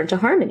return to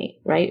harmony,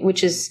 right?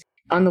 Which is,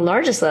 on the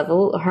largest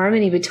level,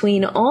 harmony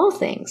between all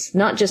things,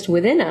 not just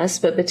within us,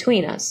 but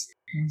between us.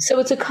 So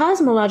it's a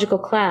cosmological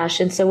clash.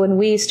 And so when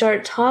we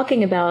start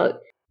talking about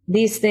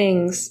these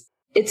things,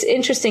 it's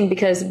interesting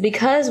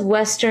because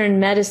Western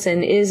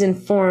medicine is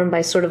informed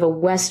by sort of a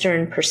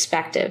Western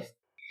perspective.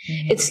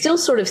 It's still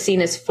sort of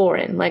seen as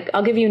foreign. Like,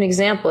 I'll give you an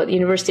example. At the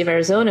University of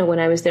Arizona, when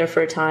I was there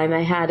for a time,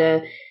 I had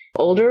a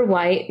older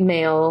white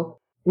male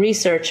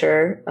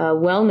researcher, a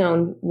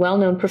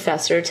well-known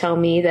professor, tell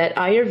me that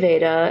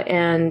Ayurveda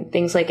and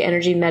things like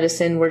energy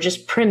medicine were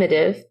just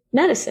primitive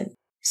medicine.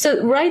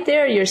 So right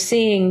there, you're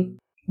seeing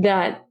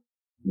that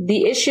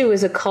the issue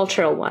is a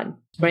cultural one,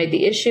 right?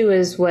 The issue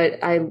is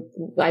what I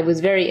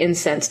was very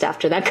incensed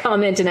after that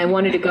comment, and I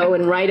wanted to go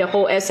and write a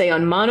whole essay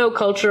on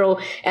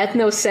monocultural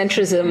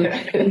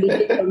ethnocentrism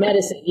in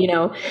medicine,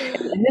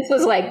 and this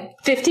was like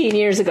 15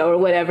 years ago or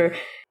whatever.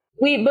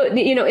 But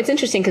it's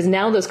interesting because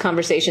now those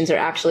conversations are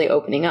actually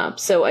opening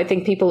up. So I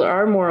think people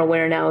are more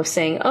aware now of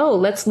saying, oh,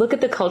 let's look at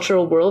the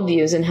cultural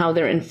worldviews and how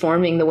they're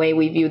informing the way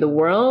we view the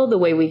world, the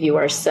way we view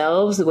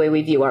ourselves, the way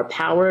we view our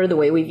power, the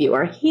way we view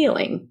our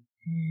healing.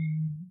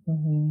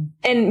 Mm-hmm.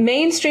 And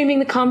mainstreaming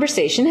the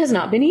conversation has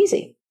not been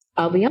easy.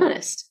 I'll be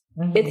honest.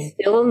 Mm-hmm. It's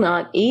still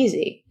not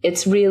easy.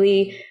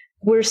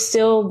 We're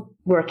still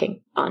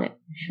working on it.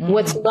 Mm-hmm.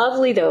 What's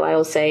lovely, though, I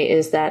will say,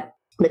 is that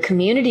the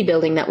community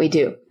building that we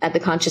do at the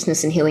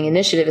Consciousness and Healing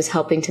Initiative is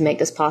helping to make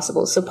this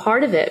possible. So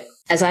part of it,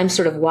 as I'm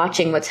sort of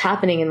watching what's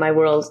happening in my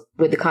world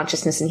with the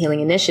Consciousness and Healing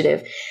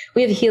Initiative,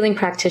 we have healing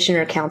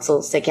practitioner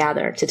councils that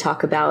gather to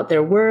talk about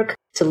their work,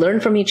 to learn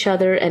from each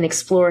other, and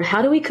explore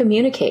how do we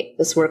communicate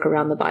this work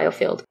around the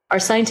biofield. Our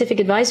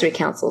scientific advisory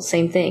council,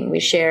 same thing. We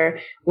share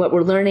what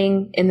we're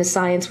learning in the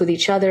science with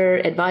each other,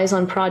 advise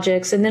on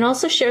projects, and then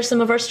also share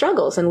some of our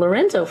struggles. And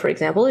Lorenzo, for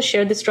example, has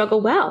shared the struggle.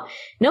 Wow,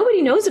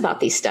 nobody knows about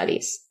these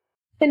studies.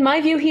 In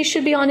my view, he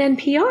should be on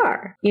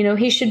NPR.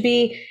 He should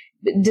be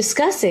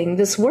discussing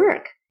this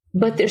work.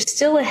 But there's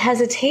still a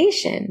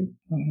hesitation.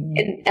 Mm-hmm.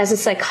 And as a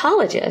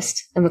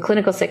psychologist, I'm a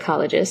clinical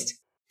psychologist,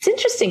 it's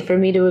interesting for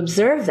me to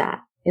observe that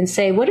and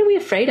say, what are we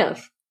afraid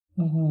of?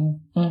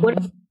 Mm-hmm. Mm-hmm. What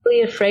are we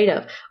really afraid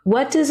of?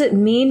 What does it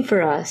mean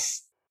for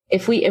us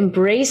if we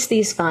embrace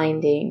these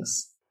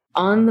findings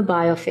on the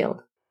biofield?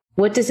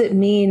 What does it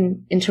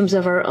mean in terms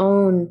of our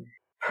own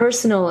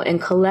personal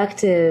and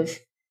collective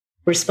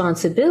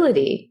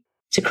responsibility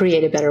to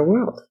create a better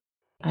world?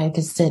 I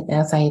just sit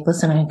as I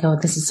listen and I go,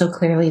 this is so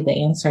clearly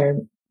the answer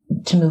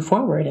to move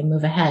forward and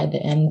move ahead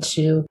and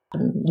to,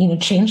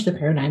 change the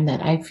paradigm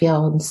that I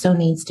feel so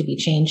needs to be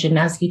changed. And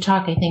as you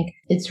talk, I think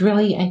it's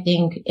really,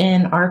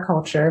 in our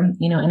culture,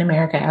 in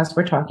America, as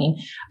we're talking,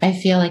 I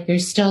feel like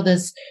there's still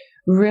this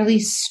really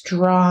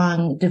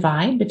strong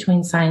divide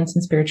between science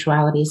and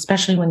spirituality,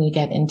 especially when you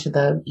get into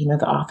the,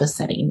 the office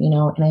setting,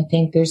 and I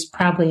think there's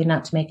probably,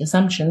 not to make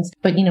assumptions,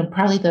 but,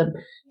 probably the,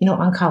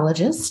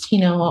 oncologist,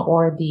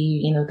 or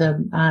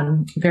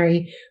the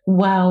very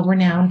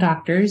well-renowned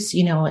doctors,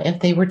 if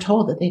they were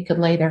told that they could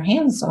lay their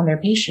hands on their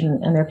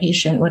patient and their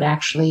patient would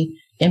actually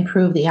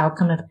improve the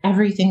outcome of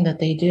everything that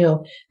they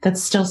do,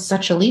 that's still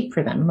such a leap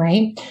for them,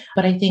 right?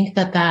 But I think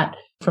that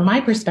from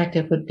my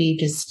perspective would be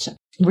just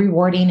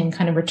rewarding and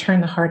kind of return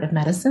the heart of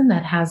medicine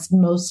that has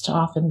most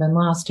often been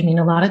lost. I mean,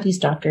 a lot of these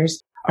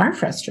doctors are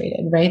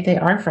frustrated, right? They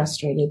are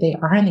frustrated. They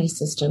are in these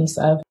systems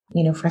of,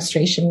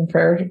 frustration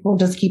we'll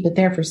just keep it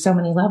there for so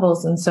many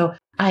levels. And so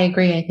I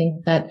agree. I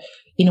think that,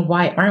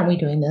 why aren't we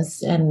doing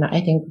this? And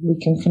I think we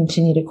can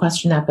continue to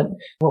question that. But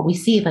what we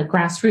see, like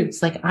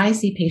grassroots, like I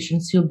see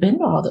patients who have been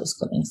to all those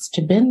clinics,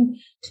 been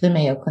to the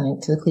Mayo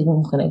Clinic, to the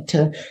Cleveland Clinic,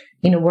 to,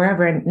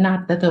 wherever. And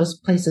not that those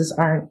places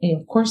aren't,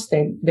 of course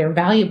they're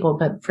valuable,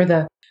 but for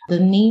the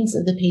needs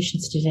of the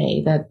patients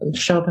today that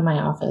show up in my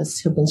office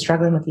who've been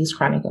struggling with these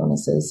chronic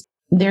illnesses,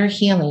 their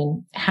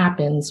healing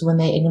happens when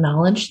they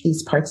acknowledge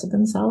these parts of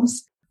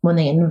themselves, when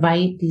they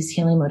invite these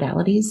healing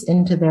modalities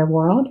into their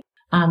world,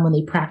 when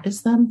they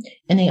practice them.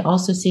 And they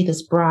also see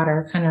this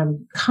broader kind of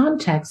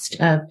context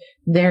of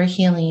their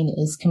healing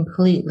is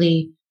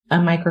completely a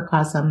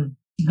microcosm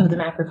of the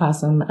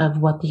macrocosm of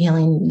what the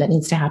healing that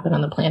needs to happen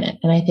on the planet.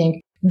 And I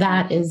think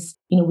that is,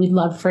 we'd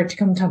love for it to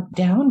come top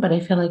down, but I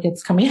feel like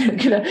it's going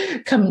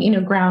to come,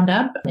 ground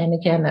up. And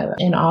again,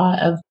 in awe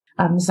of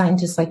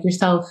scientists like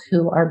yourself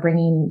who are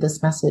bringing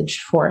this message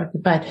forth.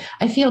 But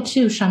I feel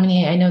too,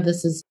 Shamini, I know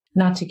this is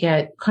not to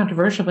get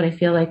controversial, but I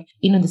feel like,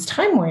 this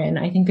time we're in,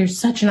 I think there's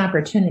such an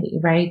opportunity,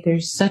 right?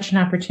 There's such an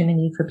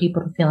opportunity for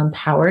people to feel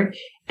empowered.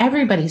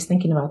 Everybody's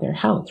thinking about their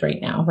health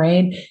right now,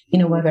 right?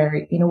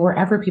 Whether,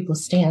 wherever people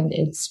stand,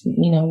 it's,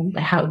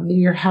 how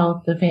your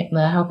health,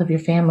 the health of your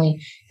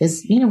family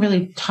is,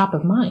 really top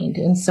of mind.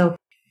 And so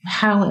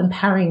how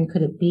empowering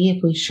could it be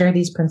if we share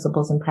these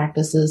principles and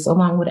practices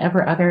along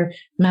whatever other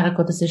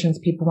medical decisions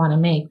people want to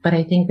make? But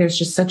I think there's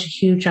just such a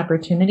huge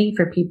opportunity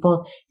for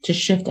people to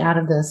shift out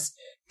of this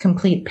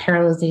complete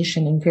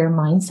paralyzation and fear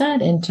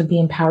mindset and to be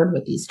empowered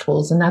with these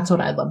tools. And that's what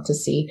I'd love to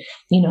see,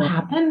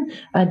 happen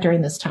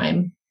during this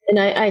time. And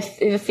I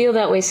feel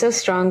that way so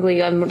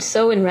strongly. I'm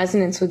so in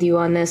resonance with you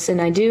on this.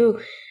 And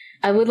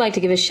I would like to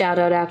give a shout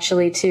out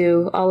actually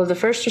to all of the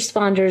first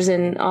responders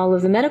and all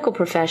of the medical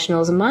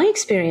professionals. My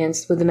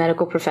experience with the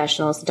medical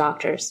professionals,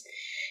 doctors,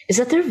 is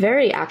that they're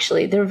very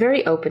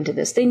open to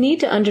this. They need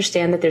to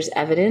understand that there's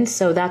evidence.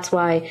 So that's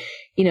why,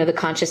 the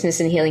Consciousness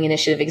and Healing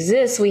Initiative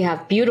exists. We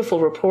have beautiful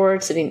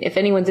reports. I mean, if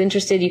anyone's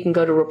interested, you can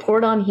go to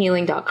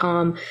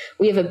reportonhealing.com.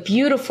 We have a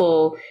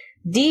beautiful,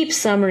 deep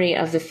summary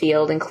of the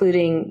field,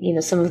 including,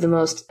 some of the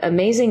most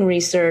amazing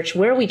research,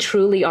 where we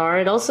truly are.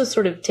 It also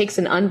sort of takes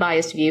an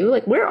unbiased view.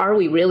 Like, where are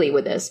we really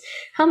with this?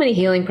 How many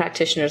healing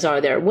practitioners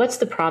are there? What's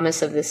the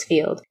promise of this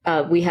field?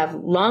 We have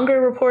longer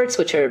reports,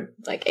 which are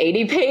like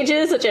 80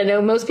 pages, which I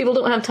know most people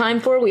don't have time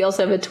for. We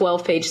also have a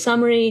 12-page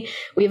summary.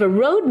 We have a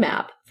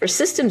roadmap for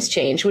systems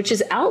change, which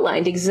has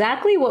outlined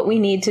exactly what we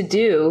need to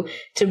do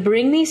to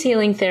bring these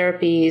healing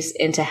therapies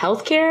into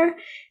healthcare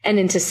and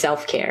into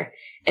self-care.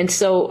 And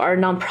so our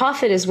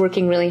nonprofit is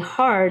working really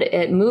hard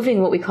at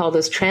moving what we call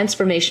those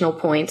transformational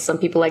points. Some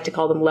people like to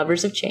call them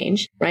levers of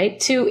change, right?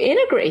 To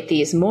integrate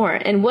these more.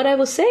 And what I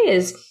will say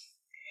is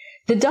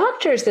the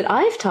doctors that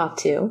I've talked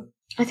to,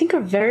 I think are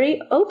very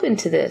open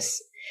to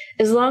this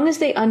as long as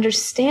they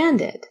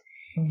understand it.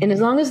 Mm-hmm. And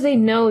as long as they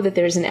know that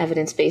there's an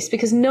evidence base,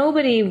 because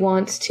nobody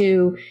wants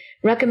to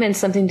recommend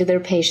something to their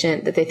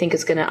patient that they think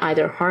is going to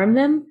either harm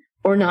them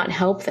or not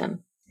help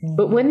them.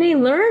 But when they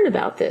learn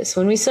about this,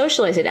 when we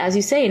socialize it, as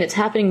you say, and it's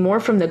happening more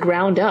from the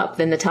ground up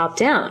than the top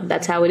down,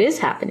 that's how it is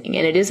happening.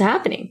 And it is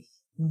happening.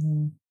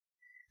 Mm-hmm.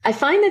 I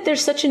find that there's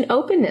such an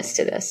openness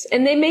to this.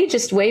 And they may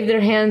just wave their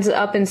hands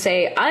up and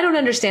say, I don't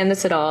understand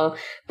this at all,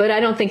 but I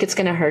don't think it's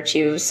going to hurt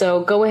you.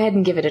 So go ahead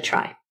and give it a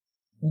try.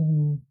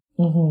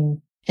 Mm-hmm. Mm-hmm.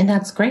 And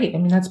that's great. I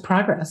mean, that's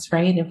progress,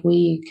 right? If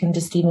we can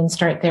just even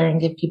start there and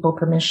give people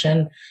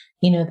permission,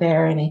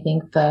 there. And I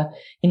think the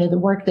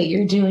work that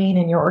you're doing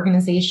and your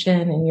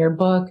organization and your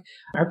book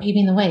are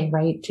paving the way,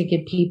 right? To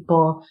give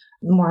people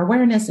more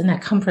awareness and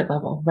that comfort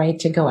level, right?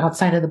 To go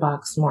outside of the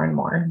box more and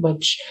more,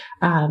 which,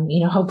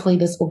 hopefully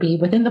this will be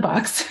within the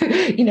box,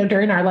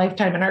 during our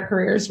lifetime and our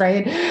careers,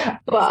 right?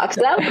 Box.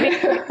 That would be,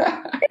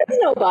 there's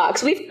no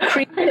box. We've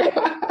created it.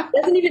 It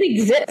doesn't even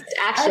exist,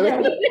 actually.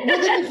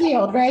 Within the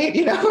field, right?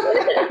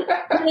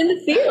 In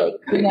the field.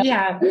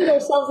 Yeah. We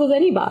ourselves with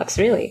any box,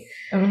 really.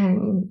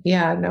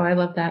 Yeah, no, I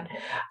love that.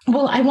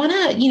 Well, I want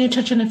to,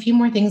 touch on a few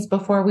more things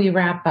before we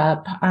wrap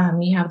up.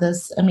 You have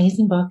this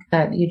amazing book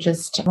that you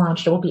just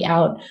launched. It will be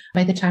out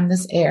by the time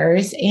this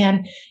airs.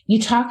 And you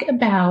talk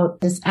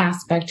about this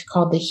aspect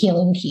called the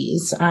healing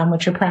keys,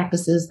 which are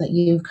practices that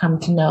you've come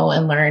to know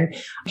and learn.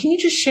 Can you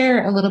just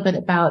share a little bit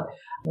about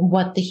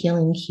what the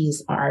healing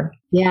keys are?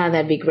 Yeah,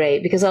 that'd be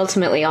great, because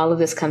ultimately all of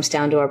this comes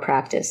down to our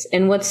practice.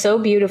 And what's so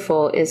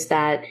beautiful is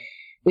that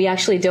we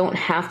actually don't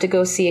have to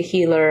go see a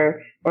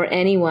healer or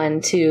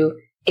anyone to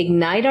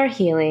ignite our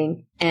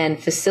healing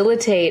and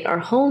facilitate our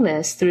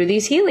wholeness through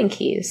these healing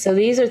keys. So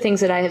these are things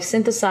that I have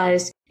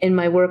synthesized in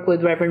my work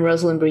with Reverend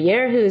Rosalind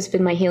Bruyere, who has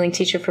been my healing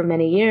teacher for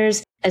many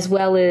years, as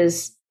well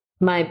as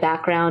my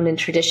background and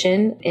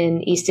tradition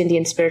in East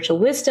Indian spiritual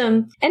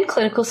wisdom and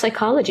clinical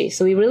psychology.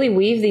 So we really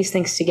weave these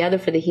things together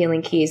for the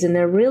healing keys. And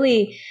they're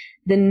really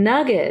the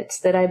nuggets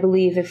that I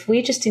believe if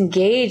we just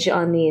engage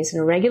on these on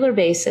a regular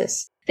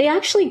basis, they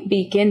actually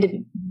begin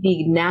to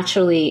be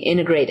naturally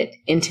integrated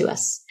into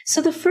us.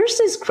 So the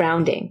first is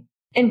grounding.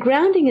 And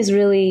grounding is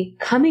really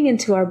coming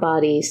into our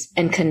bodies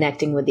and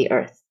connecting with the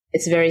earth.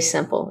 It's very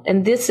simple.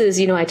 And this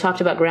is, I talked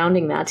about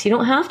grounding mats. You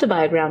don't have to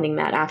buy a grounding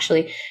mat,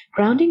 actually.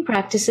 Grounding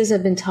practices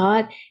have been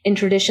taught in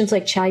traditions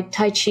like Tai Chi,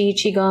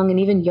 Qigong, and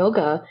even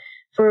yoga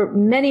for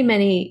many,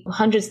 many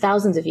hundreds,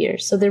 thousands of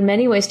years. So there are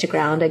many ways to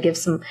ground. I give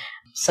some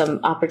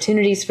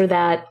opportunities for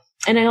that.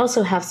 And I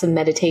also have some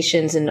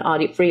meditations and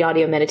free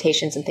audio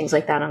meditations and things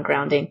like that on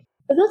grounding.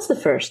 But that's the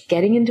first,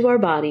 getting into our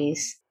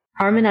bodies,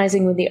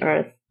 harmonizing with the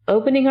earth,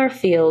 opening our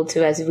field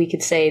to, as we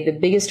could say, the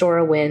biggest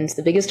aura wins.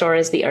 The biggest aura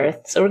is the earth.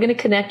 So we're going to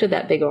connect with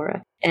that big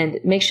aura and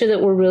make sure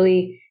that we're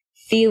really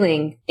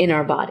feeling in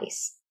our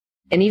bodies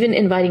and even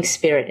inviting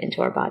spirit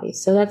into our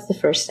bodies. So that's the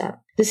first step.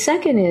 The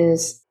second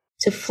is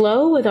to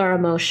flow with our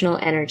emotional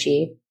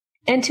energy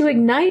and to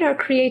ignite our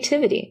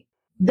creativity.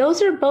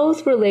 Those are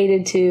both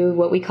related to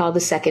what we call the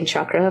second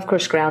chakra. Of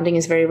course, grounding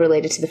is very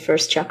related to the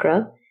first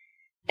chakra.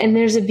 And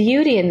there's a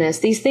beauty in this.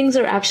 These things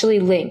are actually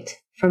linked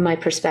from my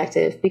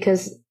perspective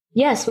because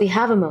yes, we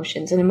have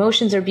emotions, and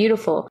emotions are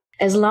beautiful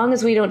as long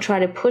as we don't try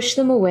to push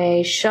them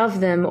away, shove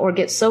them, or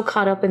get so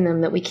caught up in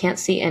them that we can't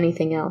see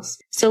anything else.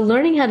 So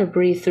learning how to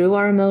breathe through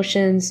our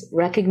emotions,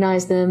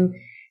 recognize them,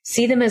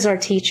 see them as our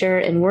teacher,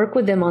 and work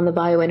with them on the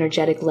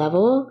bioenergetic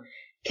level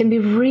can be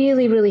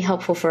really, really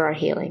helpful for our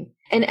healing.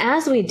 And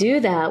as we do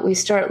that, we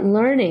start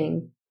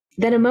learning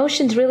that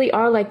emotions really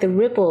are like the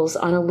ripples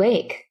on a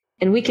lake.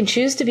 And we can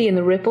choose to be in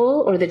the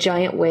ripple or the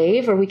giant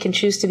wave, or we can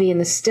choose to be in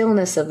the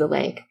stillness of the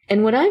lake.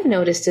 And what I've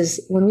noticed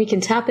is when we can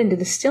tap into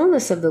the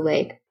stillness of the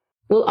lake,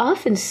 we'll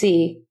often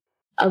see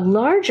a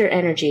larger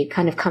energy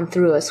kind of come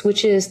through us,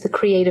 which is the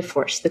creative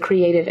force, the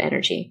creative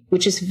energy,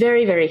 which is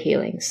very, very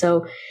healing.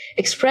 So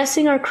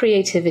expressing our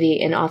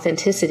creativity and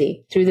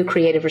authenticity through the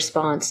creative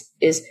response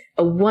is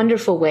a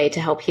wonderful way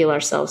to help heal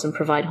ourselves and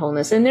provide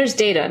wholeness. And there's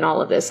data in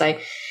all of this.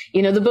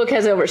 The book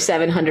has over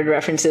 700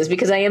 references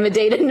because I am a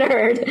data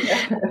nerd.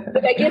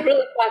 But I give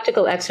really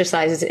practical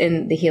exercises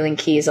in the Healing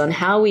Keys on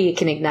how we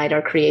can ignite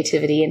our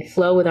creativity and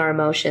flow with our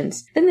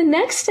emotions. Then the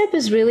next step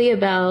is really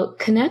about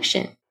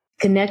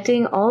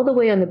connecting all the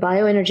way on the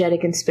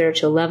bioenergetic and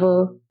spiritual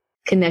level,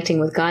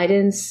 connecting with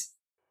guidance,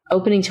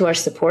 opening to our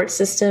support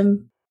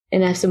system,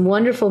 and I have some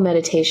wonderful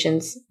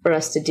meditations for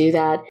us to do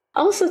that.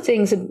 Also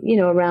things,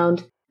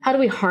 around how do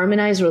we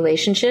harmonize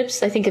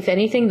relationships? I think if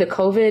anything, the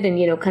COVID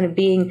and, kind of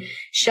being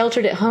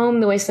sheltered at home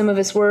the way some of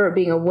us were, or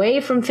being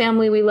away from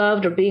family we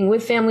loved, or being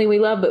with family we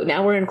loved, but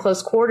now we're in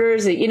close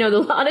quarters. A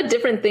lot of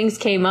different things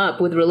came up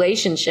with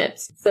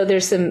relationships. So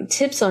there's some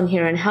tips on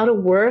here on how to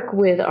work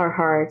with our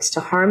hearts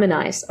to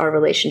harmonize our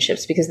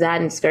relationships, because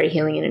that is very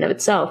healing in and of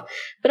itself.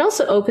 But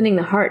also opening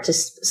the heart to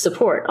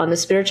support on the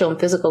spiritual and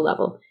physical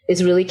level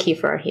is really key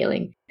for our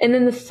healing. And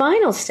then the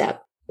final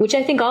step, which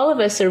I think all of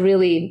us are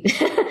really,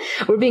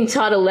 we're being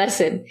taught a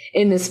lesson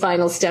in this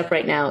final step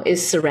right now,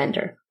 is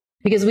surrender.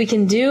 Because we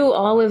can do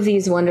all of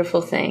these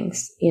wonderful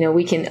things.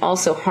 We can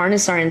also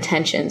harness our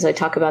intentions. I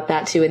talk about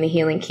that too in the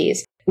Healing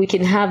Keys. We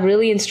can have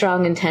really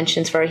strong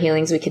intentions for our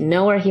healings. We can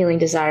know our healing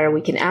desire.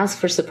 We can ask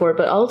for support,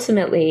 but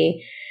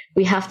ultimately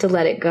we have to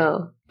let it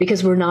go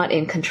because we're not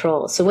in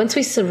control. So once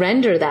we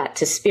surrender that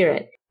to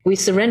spirit, we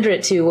surrender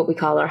it to what we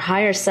call our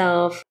higher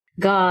self,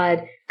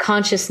 God,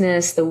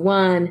 consciousness, the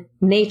one,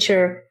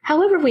 nature,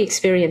 however we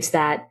experience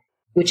that,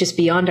 which is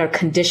beyond our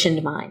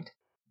conditioned mind.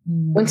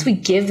 Once we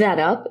give that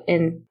up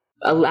and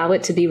allow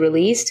it to be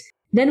released,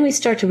 then we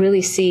start to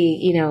really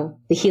see,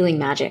 the healing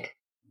magic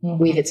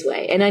weave its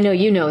way. And I know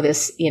you know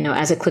this,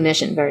 as a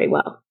clinician very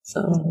well.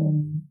 So.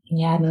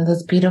 Yeah, no,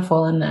 that's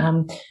beautiful.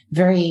 And,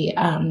 very,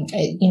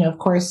 of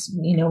course,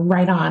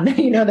 right on,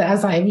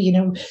 as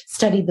I've,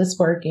 studied this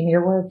work and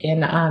your work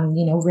and,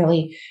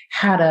 really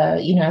how to,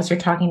 as you're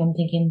talking, I'm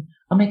thinking,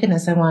 oh my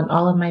goodness, I want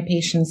all of my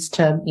patients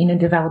to,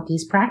 develop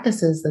these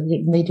practices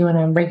that they do on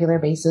a regular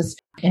basis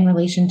in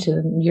relation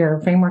to your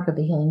framework of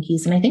the Healing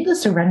Keys. And I think the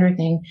surrender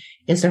thing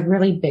is a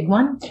really big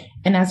one.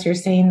 And as you're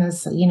saying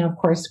this, of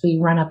course, we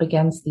run up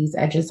against these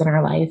edges in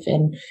our life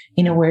and,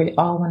 we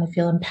all want to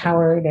feel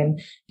empowered and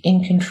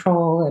in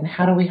control. And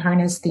how do we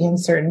harness the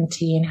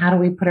uncertainty and how do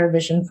we put our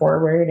vision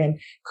forward and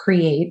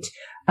create?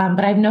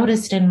 But I've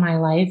noticed in my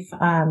life,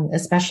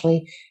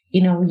 especially,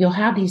 you'll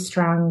have these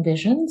strong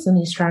visions and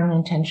these strong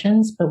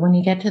intentions, but when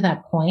you get to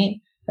that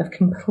point of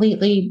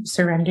completely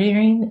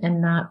surrendering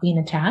and not being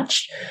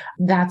attached,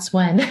 that's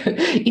when,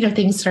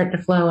 things start to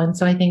flow. And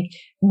so I think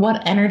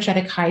what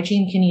energetic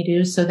hygiene can you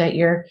do so that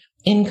you're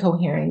in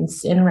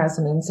coherence, in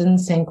resonance, in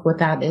sync with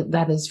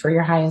that is for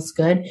your highest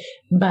good,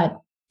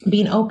 but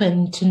being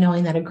open to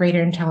knowing that a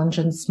greater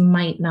intelligence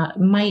might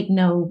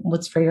know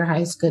what's for your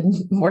highest good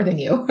more than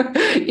you,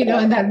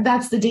 and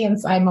that's the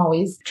dance I'm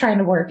always trying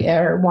to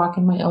walk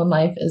in my own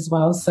life as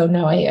well. So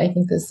no, I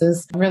think this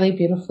is really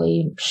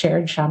beautifully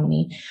shared,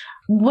 Shamini.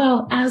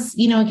 Well, as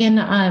you know, again,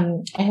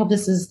 I hope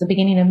this is the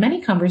beginning of many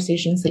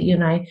conversations that you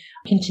and I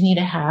continue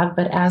to have.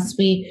 But as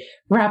we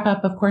wrap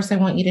up, of course, I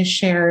want you to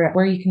share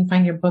where you can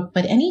find your book,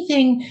 but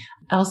anything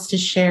else to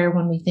share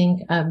when we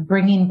think of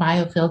bringing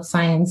biofield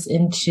science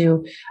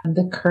into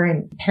the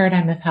current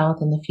paradigm of health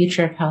and the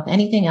future of health,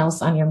 anything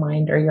else on your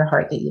mind or your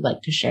heart that you'd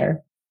like to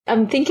share?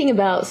 I'm thinking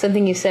about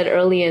something you said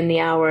early in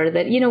the hour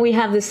that, we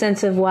have this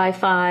sense of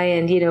Wi-Fi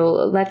and,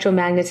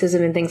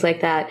 electromagnetism and things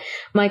like that.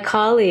 My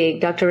colleague,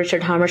 Dr.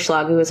 Richard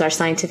Hammerschlag, who is our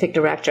scientific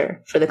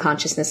director for the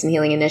Consciousness and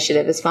Healing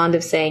Initiative, is fond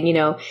of saying,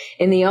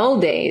 in the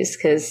old days,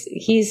 because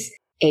he's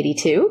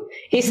 82.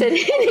 He said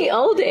in the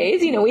old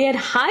days, we had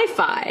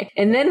hi-fi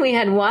and then we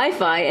had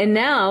Wi-Fi and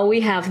now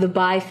we have the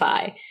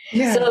bi-fi.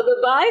 Yeah. So the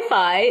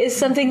bi-fi is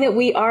something that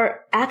we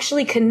are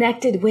actually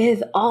connected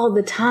with all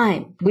the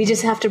time. We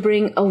just have to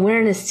bring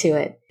awareness to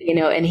it,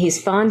 and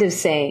he's fond of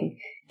saying,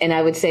 and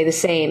I would say the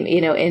same,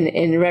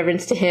 in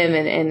reverence to him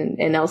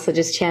and also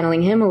just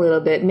channeling him a little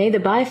bit, may the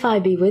bi-fi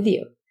be with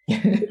you.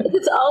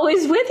 It's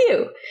always with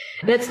you.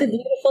 That's the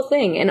beautiful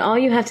thing. And all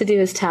you have to do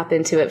is tap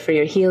into it for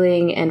your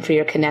healing and for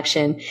your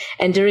connection.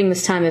 And during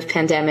this time of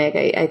pandemic,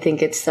 I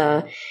think it's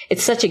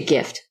such a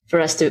gift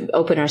for us to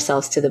open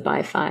ourselves to the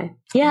bi-fi.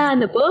 Yeah.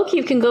 And the book,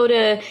 you can go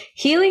to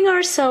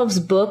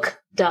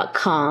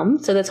healingourselvesbook.com.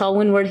 So that's all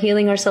one word,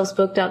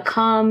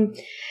 healingourselvesbook.com.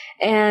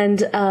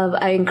 And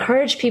I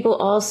encourage people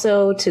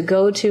also to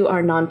go to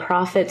our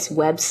nonprofit's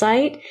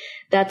website.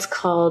 That's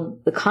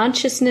called the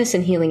Consciousness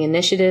and Healing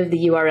Initiative.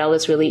 The URL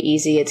is really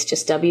easy. It's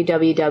just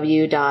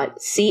www.chi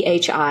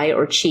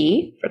or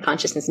chi for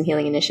Consciousness and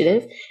Healing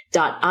Initiative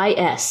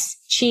 .is.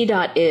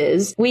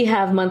 Chi.is. We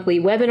have monthly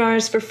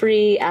webinars for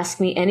free,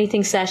 Ask Me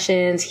Anything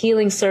sessions,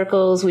 healing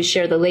circles. We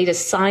share the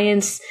latest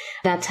science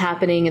that's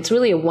happening. It's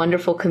really a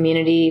wonderful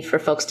community for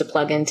folks to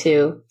plug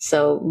into.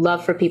 So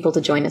love for people to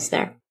join us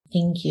there.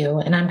 Thank you.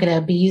 And I'm going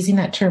to be using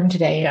that term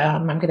today.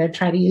 I'm going to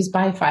try to use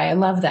Bi-Fi. I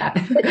love that.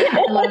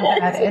 I love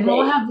that. And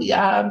we'll have,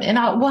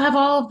 we'll have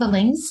all of the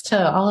links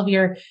to all of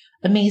your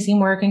amazing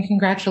work, and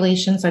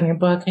congratulations on your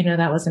book. I know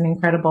that was an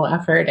incredible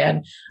effort,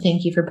 and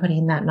thank you for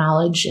putting that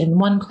knowledge in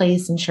one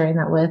place and sharing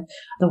that with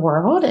the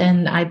world.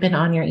 And I've been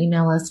on your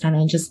email list, and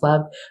I just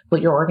love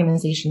what your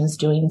organization is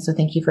doing. So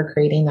thank you for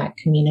creating that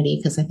community,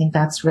 because I think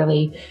that's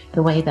really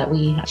the way that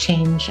we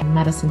change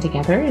medicine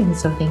together. And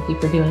so thank you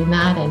for doing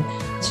that. And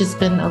it's just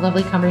been a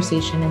lovely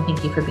conversation, and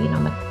thank you for being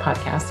on the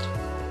podcast.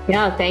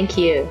 Yeah, thank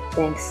you.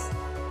 Thanks.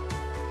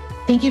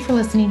 Thank you for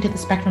listening to the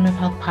Spectrum of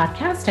Health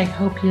podcast. I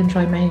hope you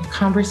enjoyed my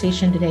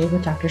conversation today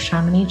with Dr.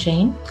 Shamini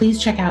Jain.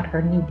 Please check out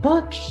her new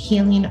book,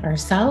 Healing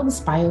Ourselves,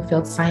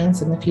 Biofield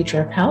Science and the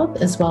Future of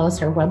Health, as well as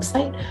her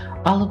website,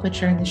 all of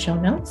which are in the show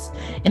notes.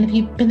 And if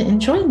you've been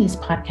enjoying these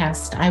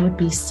podcasts, I would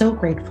be so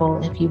grateful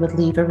if you would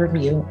leave a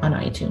review on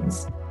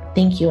iTunes.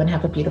 Thank you and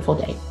have a beautiful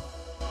day.